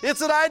Arminian. It's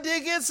that I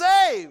did get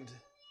saved.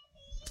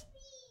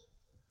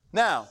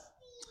 Now,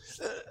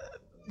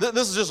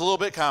 this is just a little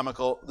bit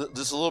comical.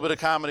 Just a little bit of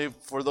comedy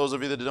for those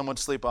of you that don't want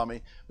to sleep on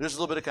me. There's a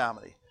little bit of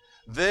comedy.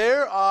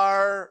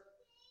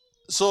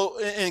 So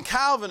in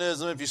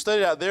Calvinism, if you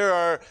study it out, there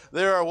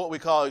are what we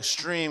call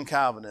extreme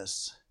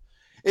Calvinists.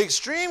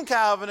 Extreme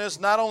Calvinists,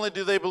 not only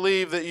do they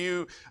believe that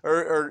you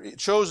are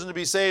chosen to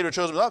be saved or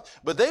chosen to love,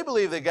 but they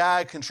believe that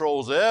God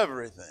controls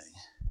everything.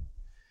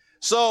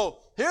 So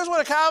here's what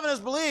a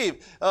Calvinist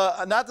believe.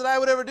 Not that I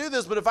would ever do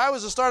this, but if I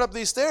was to start up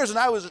these stairs and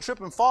I was to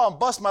trip and fall and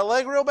bust my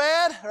leg real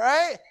bad,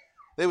 right?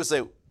 They would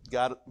say,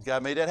 God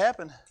made that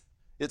happen.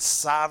 It's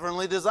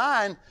sovereignly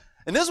designed.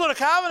 And this is what a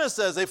Calvinist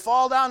says. They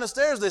fall down the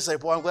stairs. They say,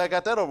 boy, I'm glad I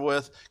got that over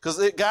with.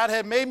 Because God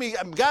made me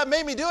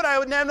do it. I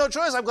wouldn't have no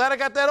choice. I'm glad I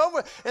got that over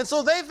with. And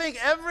so they think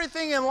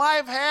everything in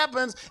life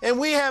happens and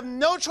we have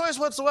no choice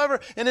whatsoever.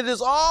 And it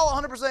is all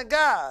 100%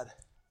 God.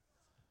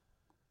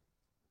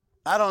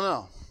 I don't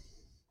know.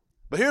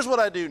 But here's what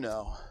I do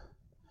know.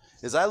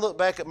 As I look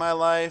back at my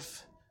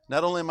life,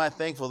 not only am I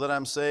thankful that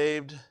I'm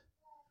saved,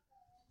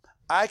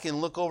 I can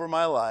look over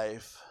my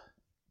life.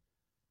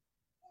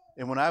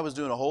 And when I was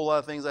doing a whole lot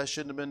of things I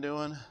shouldn't have been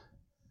doing,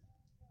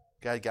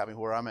 God got me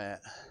where I'm at.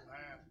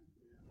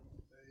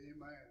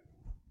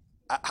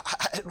 I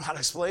don't know how to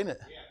explain it.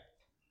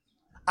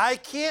 I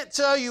can't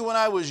tell you when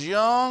I was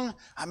young,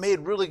 I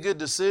made really good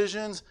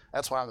decisions.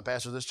 That's why I'm the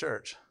pastor of this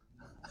church.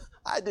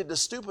 I did the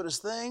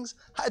stupidest things.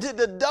 I did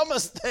the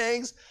dumbest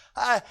things.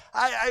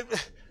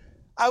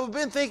 I've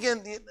been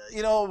thinking,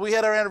 we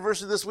had our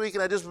anniversary this week,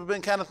 and I just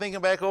been kind of thinking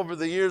back over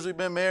the years we've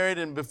been married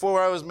and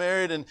before I was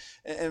married, and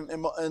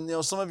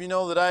some of you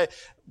know that I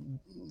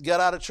got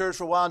out of church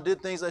for a while and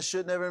did things I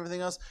shouldn't have,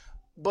 everything else.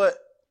 But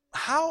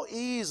how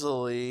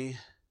easily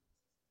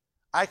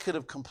I could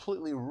have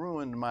completely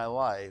ruined my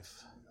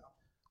life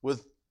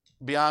with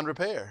beyond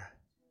repair.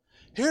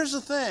 Here's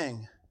the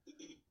thing.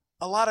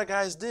 A lot of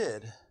guys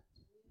did.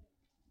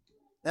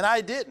 And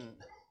I didn't.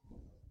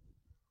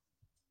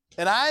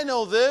 And I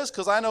know this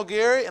because I know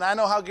Gary, and I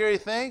know how Gary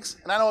thinks,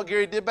 and I know what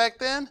Gary did back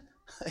then.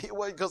 It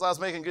wasn't because I was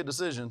making good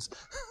decisions.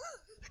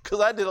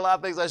 Because I did a lot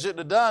of things I shouldn't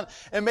have done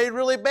and made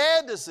really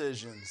bad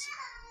decisions.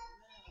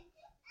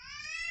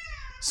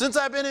 Since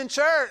I've been in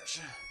church,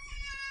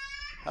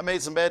 I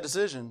made some bad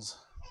decisions.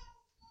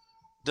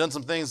 Done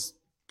some things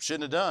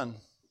shouldn't have done.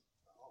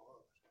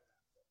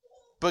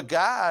 But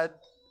God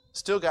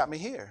still got me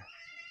here.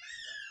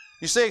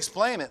 You say,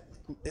 explain it.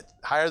 It's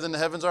higher than the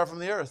heavens are from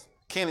the earth.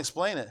 Can't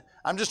explain it.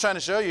 I'm just trying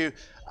to show you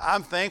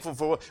I'm thankful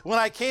for when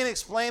I can't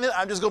explain it,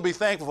 I'm just going to be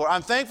thankful for it.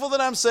 I'm thankful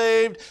that I'm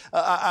saved.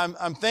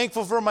 I'm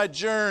thankful for my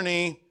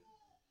journey,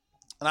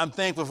 and I'm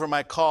thankful for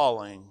my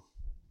calling.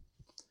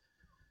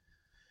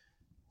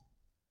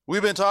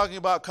 We've been talking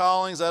about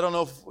callings. I don't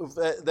know if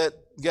that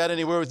got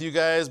anywhere with you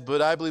guys,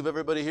 but I believe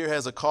everybody here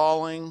has a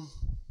calling.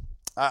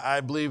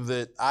 I believe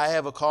that I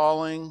have a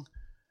calling.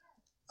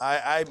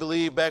 I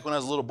believe back when I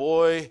was a little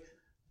boy,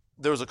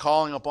 there was a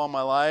calling upon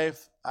my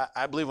life.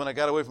 I believe when I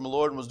got away from the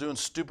Lord and was doing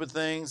stupid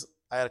things,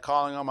 I had a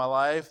calling on my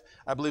life.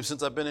 I believe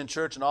since I've been in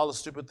church and all the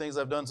stupid things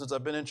I've done since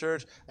I've been in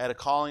church, I had a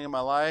calling in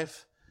my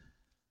life.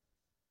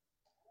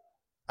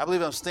 I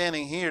believe I'm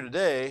standing here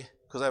today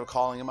because I have a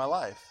calling in my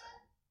life.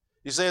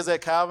 You say, is that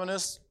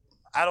Calvinist?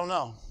 I don't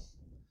know.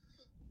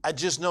 I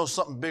just know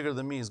something bigger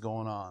than me is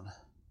going on.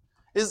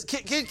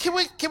 Can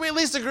we at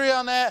least agree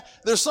on that?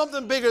 There's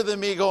something bigger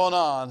than me going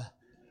on.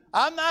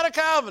 I'm not a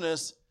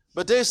Calvinist,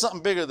 but there's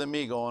something bigger than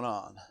me going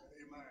on.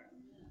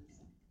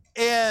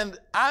 And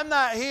I'm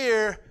not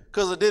here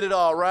because I did it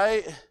all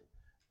right.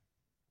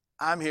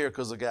 I'm here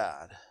because of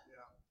God.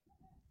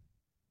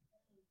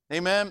 Yeah.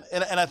 Amen?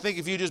 And I think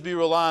if you just be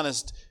real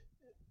honest,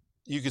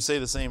 you could say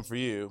the same for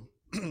you.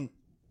 So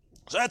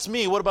that's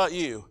me. What about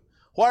you?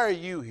 Why are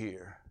you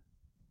here?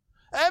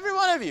 Every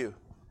one of you.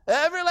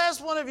 Every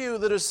last one of you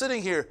that are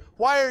sitting here.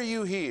 Why are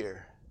you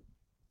here?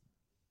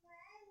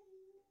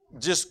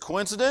 Just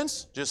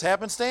coincidence? Just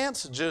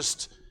happenstance?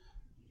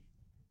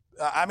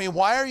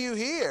 Why are you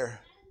here?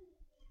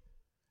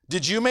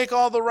 Did you make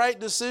all the right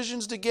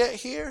decisions to get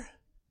here?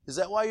 Is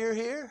that why you're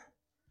here?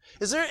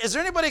 Is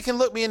there anybody can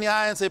look me in the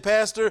eye and say,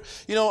 Pastor,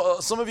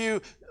 some of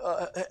you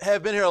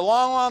have been here a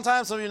long, long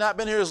time. Some of you not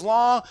been here as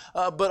long.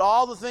 But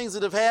all the things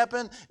that have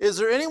happened, is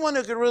there anyone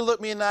who could really look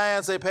me in the eye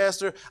and say,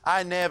 Pastor,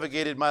 I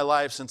navigated my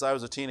life since I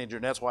was a teenager,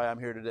 and that's why I'm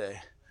here today?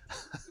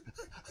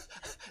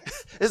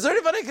 Is there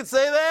anybody who could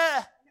say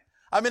that?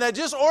 I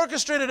just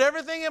orchestrated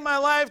everything in my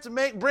life to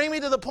bring me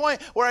to the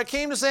point where I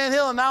came to Sand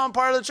Hill and now I'm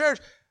part of the church.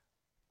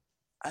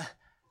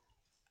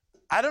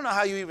 I don't know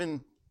how you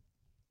even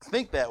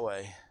think that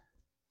way.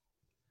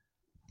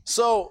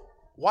 So,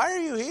 why are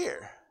you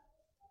here?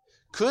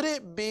 Could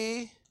it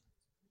be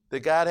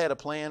that God had a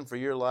plan for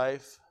your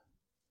life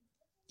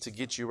to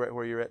get you right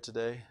where you're at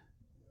today?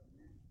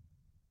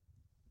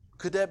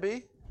 Could that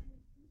be?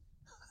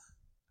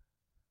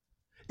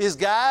 Is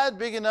God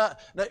big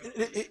enough? Now,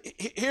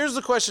 here's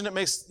the question that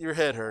makes your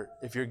head hurt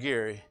if you're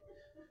Gary.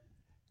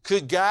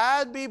 Could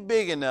God be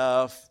big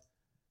enough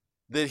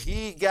that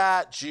He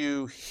got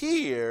you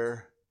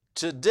here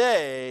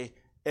today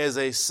as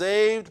a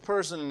saved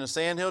person in the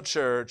Sand Hill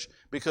Church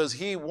because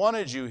He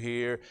wanted you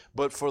here,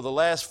 but for the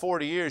last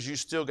 40 years you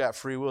still got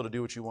free will to do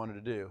what you wanted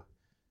to do?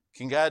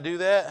 Can God do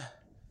that?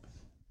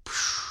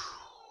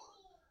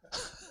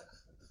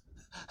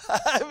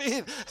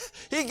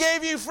 He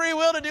gave you free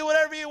will to do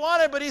whatever you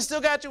wanted, but He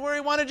still got you where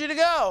He wanted you to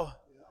go.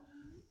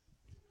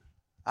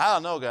 I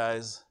don't know,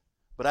 guys,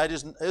 but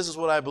this is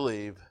what I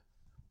believe.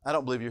 I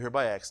don't believe you're here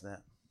by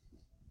accident.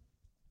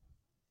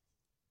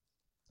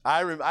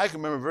 I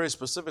can remember very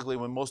specifically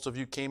when most of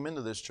you came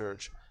into this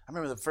church. I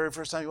remember the very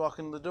first time you walked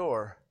in the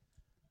door.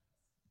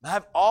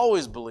 I've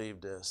always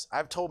believed this.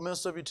 I've told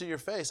most of you to your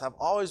face, I've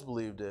always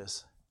believed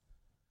this.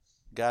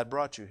 God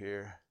brought you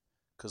here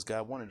because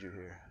God wanted you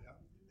here.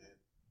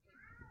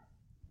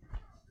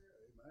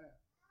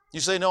 You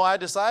say, no, I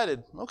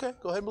decided. Okay,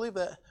 go ahead and believe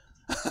that.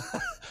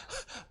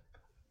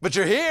 But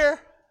you're here.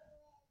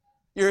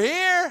 You're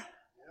here.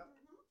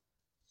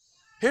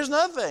 Here's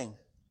another thing.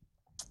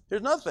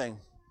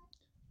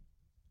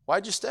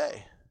 Why'd you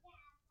stay?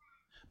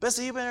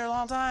 Bessie, you've been here a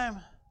long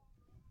time.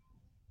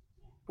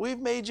 We've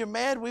made you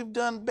mad. We've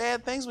done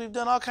bad things. We've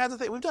done all kinds of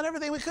things. We've done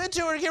everything we could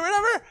to her to get rid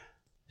of her.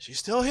 She's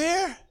still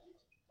here.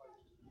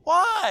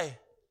 Why?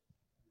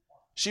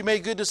 She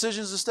made good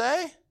decisions to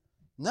stay?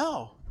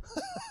 No.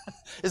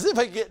 Is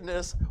anybody getting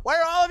this? Why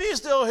are all of you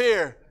still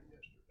here?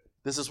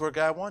 This is where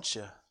God wants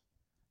you.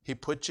 He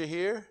put you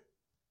here,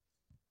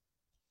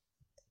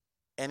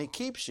 and He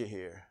keeps you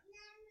here.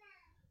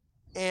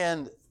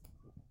 And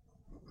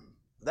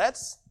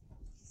that's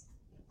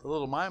a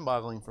little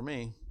mind-boggling for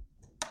me.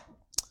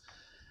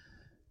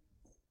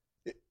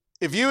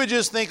 If you would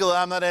just think,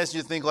 I'm not asking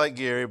you to think like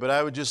Gary, but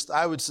I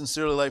would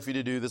sincerely like for you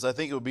to do this. I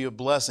think it would be a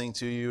blessing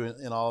to you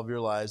in all of your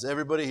lives.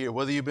 Everybody here,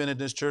 whether you've been in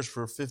this church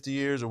for 50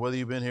 years or whether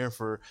you've been here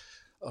for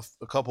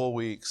a couple of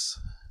weeks,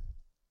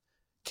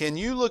 can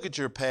you look at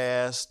your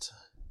past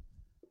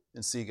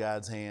and see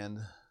God's hand?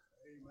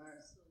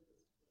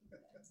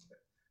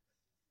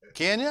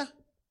 Can you?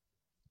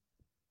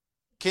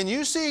 Can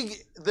you see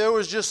there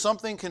was just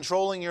something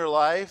controlling your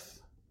life?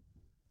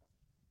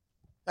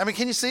 I mean,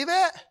 can you see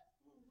that?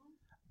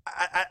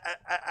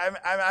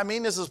 I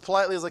mean this as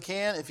politely as I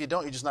can. If you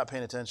don't, you're just not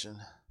paying attention.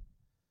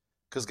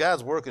 Because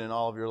God's working in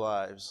all of your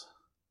lives.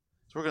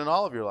 He's working in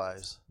all of your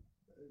lives.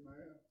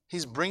 Amen.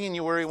 He's bringing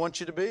you where He wants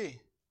you to be.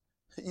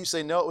 You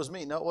say, no, it was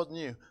me. No, it wasn't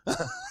you.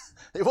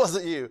 It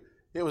wasn't you.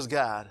 It was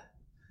God.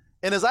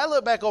 And as I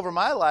look back over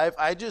my life,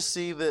 I just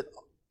see that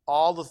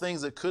all the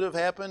things that could have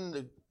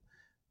happened,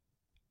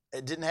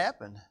 it didn't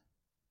happen.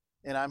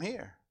 And I'm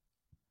here.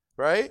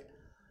 Right?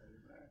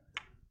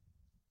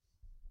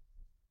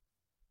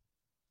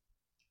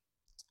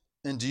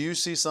 And do you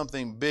see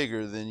something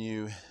bigger than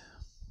you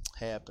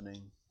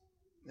happening?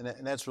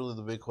 And that's really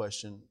the big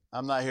question.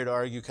 I'm not here to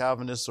argue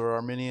Calvinist or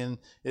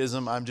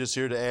Arminianism. I'm just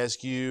here to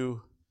ask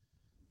you,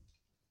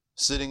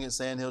 sitting at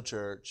Sandhill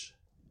Church,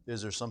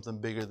 is there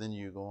something bigger than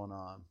you going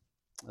on?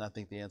 And I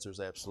think the answer is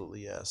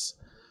absolutely yes.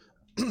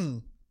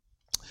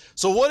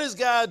 So what is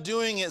God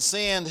doing at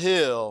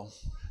Sandhill?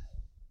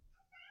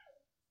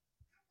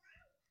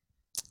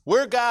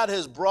 Where God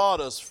has brought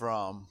us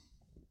from.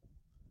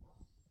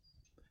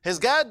 Has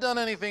God done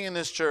anything in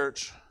this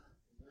church?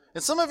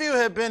 And some of you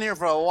have been here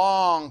for a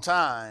long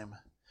time.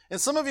 And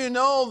some of you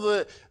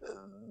know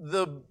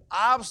the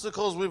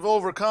obstacles we've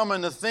overcome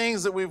and the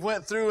things that we've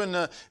went through and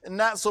the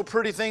not so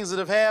pretty things that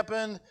have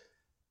happened.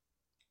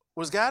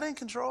 Was God in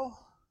control?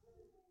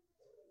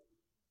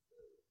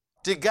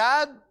 Did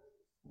God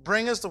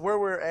bring us to where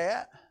we're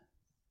at?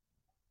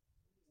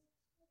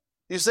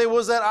 You say,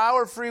 was that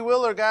our free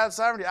will or God's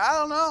sovereignty? I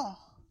don't know.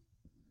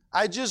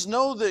 I just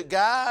know that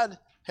God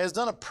has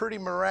done a pretty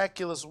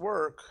miraculous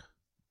work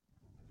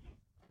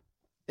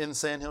in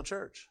Sandhill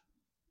Church.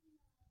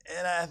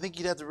 And I think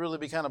you'd have to really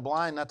be kind of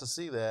blind not to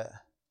see that,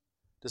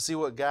 to see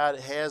what God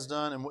has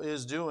done and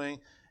is doing,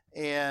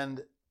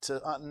 and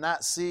to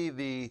not see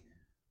the,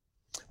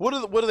 what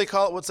do they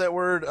call it? What's that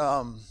word?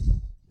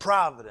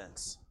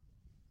 Providence.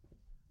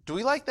 Do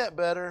we like that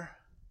better?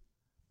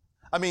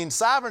 I mean,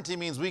 sovereignty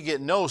means we get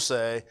no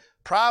say.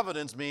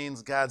 Providence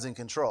means God's in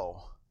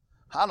control.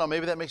 I don't know,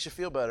 maybe that makes you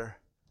feel better.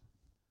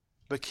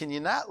 But can you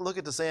not look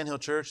at the Sandhill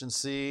Church and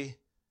see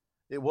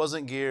it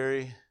wasn't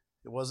Gary,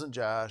 it wasn't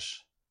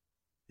Josh,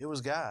 it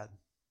was God?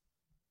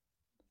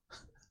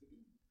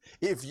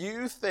 If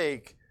you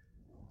think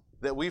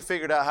that we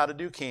figured out how to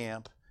do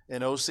camp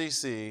and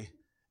OCC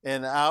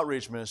and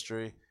outreach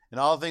ministry and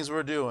all the things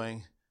we're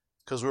doing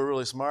because we're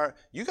really smart,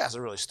 you guys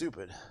are really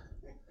stupid.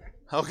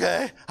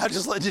 Okay? I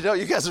just let you know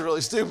you guys are really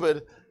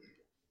stupid.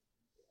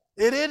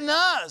 It isn't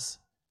us.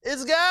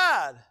 It's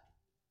God.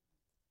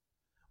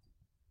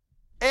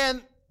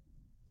 And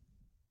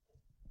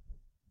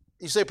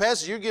you say,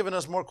 Pastor, you're giving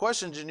us more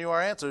questions than you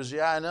are answers.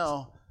 Yeah, I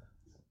know.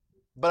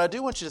 But I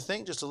do want you to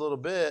think just a little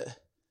bit.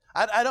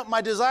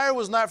 My desire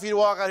was not for you to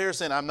walk out here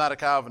saying, I'm not a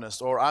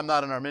Calvinist or I'm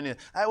not an Arminian.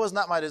 That was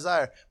not my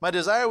desire. My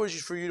desire was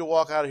for you to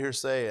walk out of here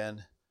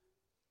saying,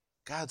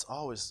 God's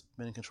always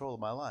been in control of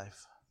my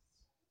life.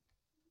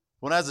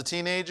 When I was a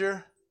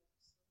teenager,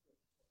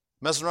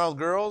 messing around with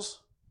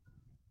girls,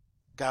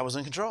 God was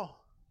in control.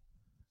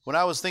 When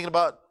I was thinking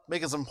about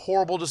making some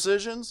horrible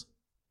decisions,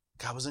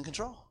 God was in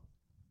control.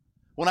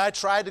 When I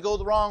tried to go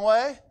the wrong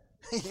way,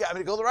 He got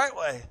me to go the right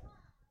way.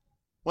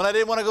 When I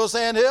didn't want to go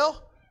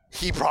Sandhill,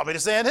 He brought me to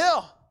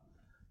Sandhill.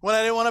 When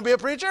I didn't want to be a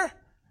preacher,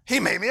 He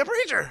made me a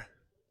preacher.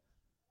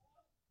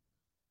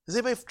 Is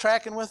anybody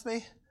tracking with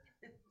me?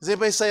 Does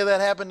anybody say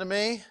that happened to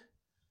me?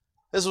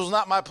 This was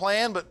not my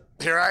plan, but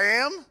here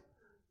I am.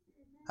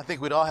 I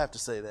think we'd all have to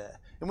say that.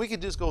 And we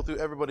could just go through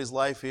everybody's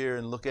life here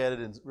and look at it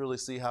and really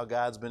see how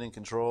God's been in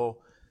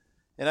control.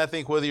 And I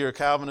think whether you're a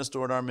Calvinist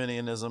or an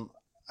Arminianism,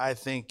 I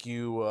think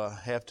you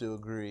have to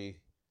agree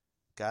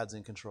God's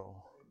in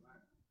control.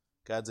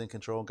 God's in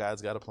control.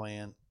 God's got a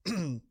plan.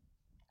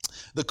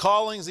 The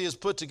callings he has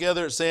put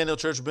together at Sand Hill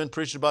Church, we've been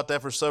preaching about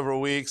that for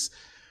several weeks.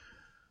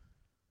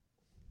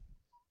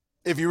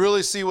 If you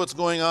really see what's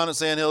going on at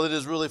Sand Hill, it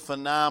is really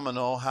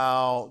phenomenal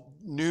how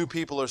new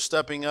people are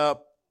stepping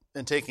up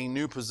and taking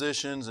new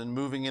positions and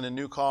moving into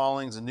new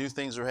callings, and new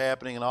things are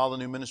happening, and all the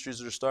new ministries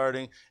that are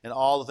starting, and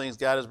all the things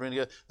God is bringing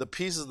together. The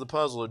pieces of the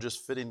puzzle are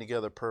just fitting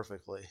together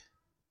perfectly.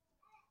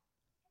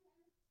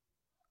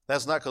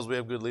 That's not because we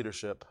have good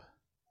leadership.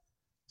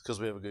 It's because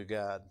we have a good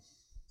God.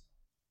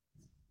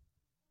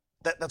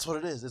 That's what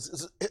it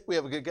is. We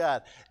have a good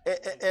God.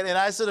 And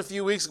I said a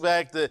few weeks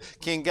back that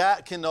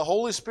can the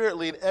Holy Spirit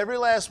lead every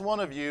last one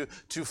of you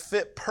to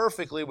fit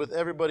perfectly with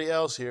everybody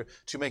else here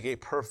to make a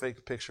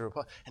perfect picture of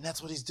God. And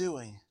that's what he's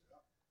doing.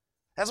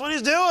 That's what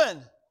he's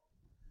doing.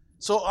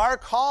 So our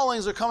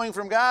callings are coming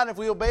from God. If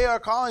we obey our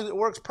callings, it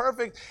works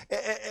perfect.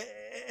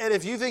 And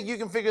if you think you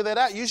can figure that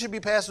out, you should be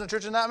pastoring a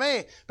church and not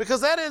me.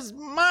 Because that is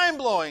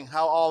mind-blowing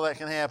how all that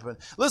can happen.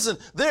 Listen,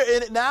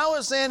 now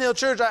at Sand Hill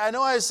Church, I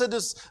know I said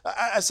this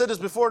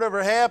before it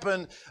ever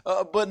happened,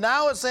 but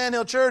now at Sand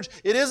Hill Church,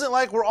 it isn't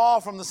like we're all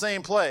from the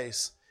same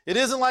place. It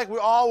isn't like we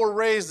all were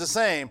raised the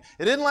same.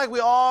 It isn't like we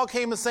all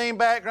came from the same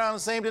background, the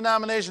same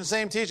denomination,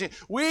 same teaching.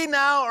 We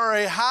now are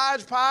a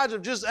hodgepodge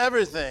of just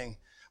everything.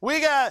 We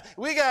got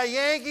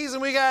Yankees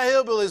and we got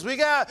hillbillies. We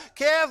got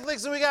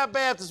Catholics and we got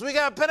Baptists. We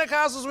got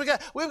Pentecostals.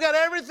 We've got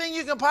everything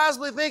you can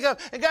possibly think of.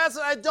 And God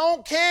said, I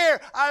don't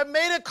care. I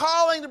made a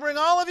calling to bring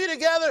all of you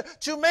together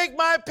to make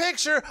my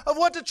picture of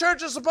what the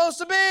church is supposed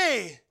to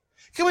be.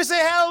 Can we say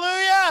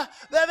hallelujah?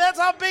 That's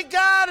how big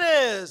God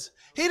is.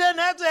 He doesn't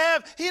have to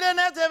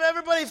have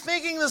everybody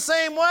thinking the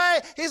same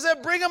way. He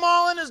said, bring them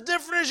all in as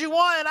different as you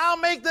want, and I'll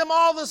make them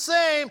all the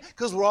same,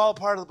 because we're all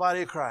part of the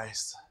body of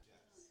Christ.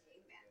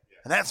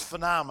 And that's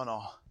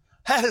phenomenal.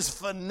 That is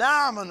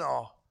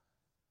phenomenal.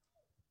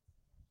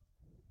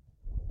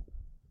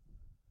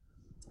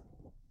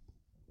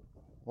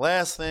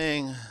 Last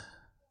thing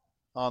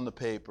on the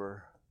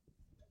paper.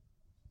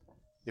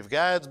 If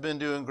God's been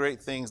doing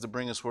great things to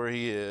bring us where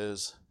he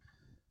is,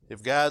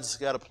 if God's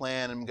got a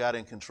plan and God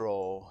in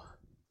control,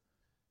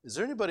 is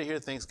there anybody here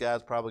that thinks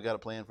God's probably got a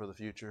plan for the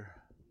future?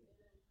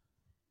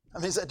 I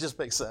mean, that just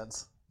makes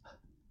sense.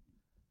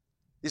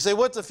 You say,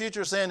 what's the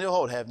future of Sand Hill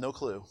hold? I have no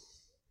clue.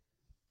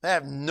 I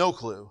have no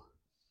clue.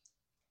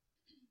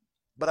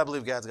 But I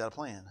believe God's got a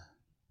plan.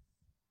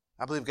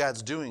 I believe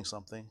God's doing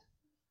something.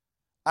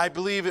 I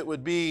believe it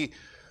would be,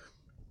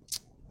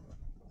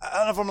 I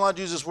don't know if I'm allowed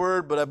to use this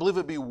word, but I believe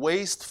it would be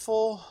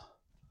wasteful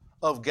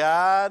of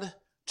God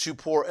to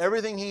pour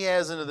everything he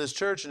has into this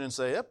church and then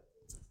say, yep,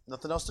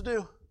 nothing else to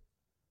do.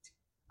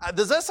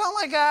 Does that sound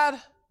like God?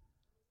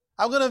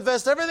 I'm going to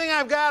invest everything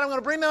I've got. I'm going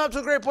to bring them up to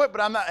a great point,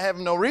 but I'm not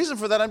having no reason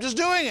for that. I'm just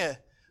doing it.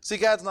 See,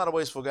 God's not a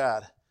wasteful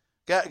God.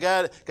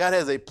 God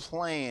has a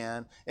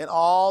plan, and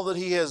all that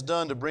he has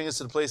done to bring us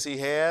to the place he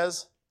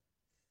has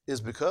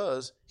is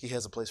because he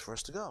has a place for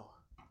us to go.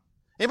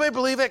 Anybody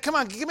believe that? Come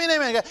on, give me an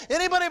amen.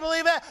 Anybody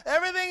believe that?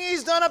 Everything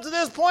he's done up to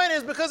this point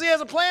is because he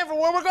has a plan for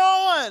where we're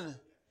going.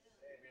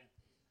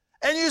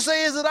 And you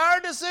say, is it our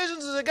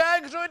decisions? Is it God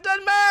in control? It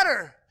doesn't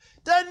matter.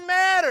 Doesn't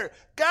matter.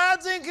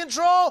 God's in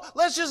control.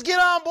 Let's just get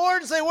on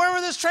board and say,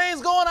 wherever this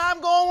train's going, I'm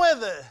going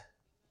with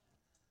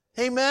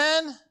it.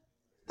 Amen?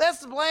 That's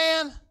the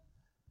plan.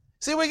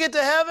 See, we get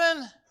to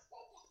heaven,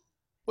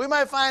 we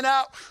might find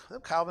out,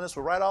 the Calvinists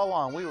were right all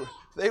along.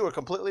 They were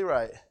completely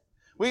right.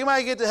 We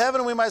might get to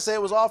heaven and we might say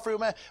it was all free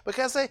will. But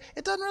can I say,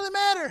 it doesn't really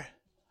matter.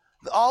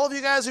 All of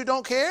you guys who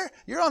don't care,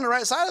 you're on the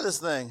right side of this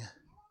thing.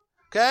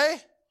 Okay?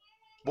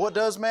 But what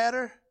does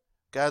matter?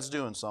 God's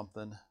doing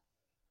something.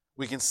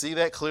 We can see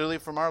that clearly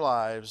from our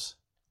lives.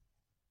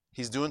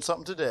 He's doing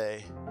something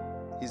today.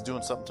 He's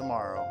doing something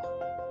tomorrow.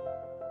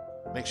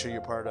 Make sure you're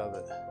part of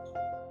it.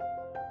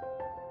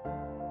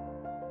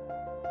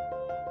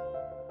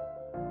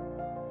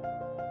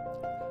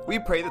 We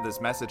pray that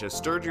this message has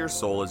stirred your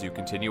soul as you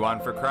continue on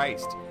for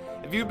Christ.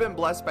 If you've been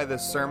blessed by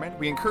this sermon,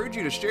 we encourage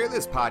you to share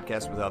this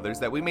podcast with others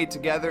that we may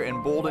together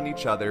embolden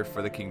each other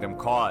for the kingdom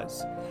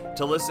cause.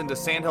 To listen to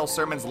Sand Hill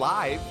Sermons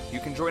live, you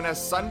can join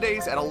us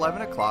Sundays at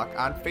 11 o'clock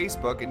on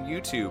Facebook and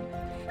YouTube.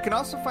 You can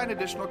also find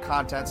additional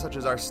content such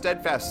as our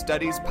Steadfast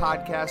Studies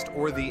podcast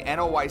or the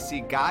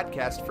NOYC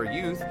Godcast for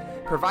Youth,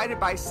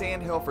 provided by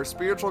Sand Hill for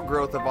spiritual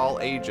growth of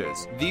all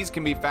ages. These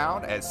can be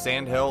found at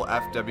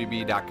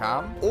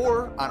sandhillfwb.com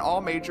or on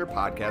all major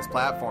podcast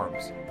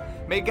platforms.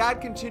 May God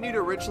continue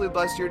to richly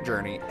bless your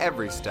journey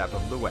every step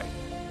of the way.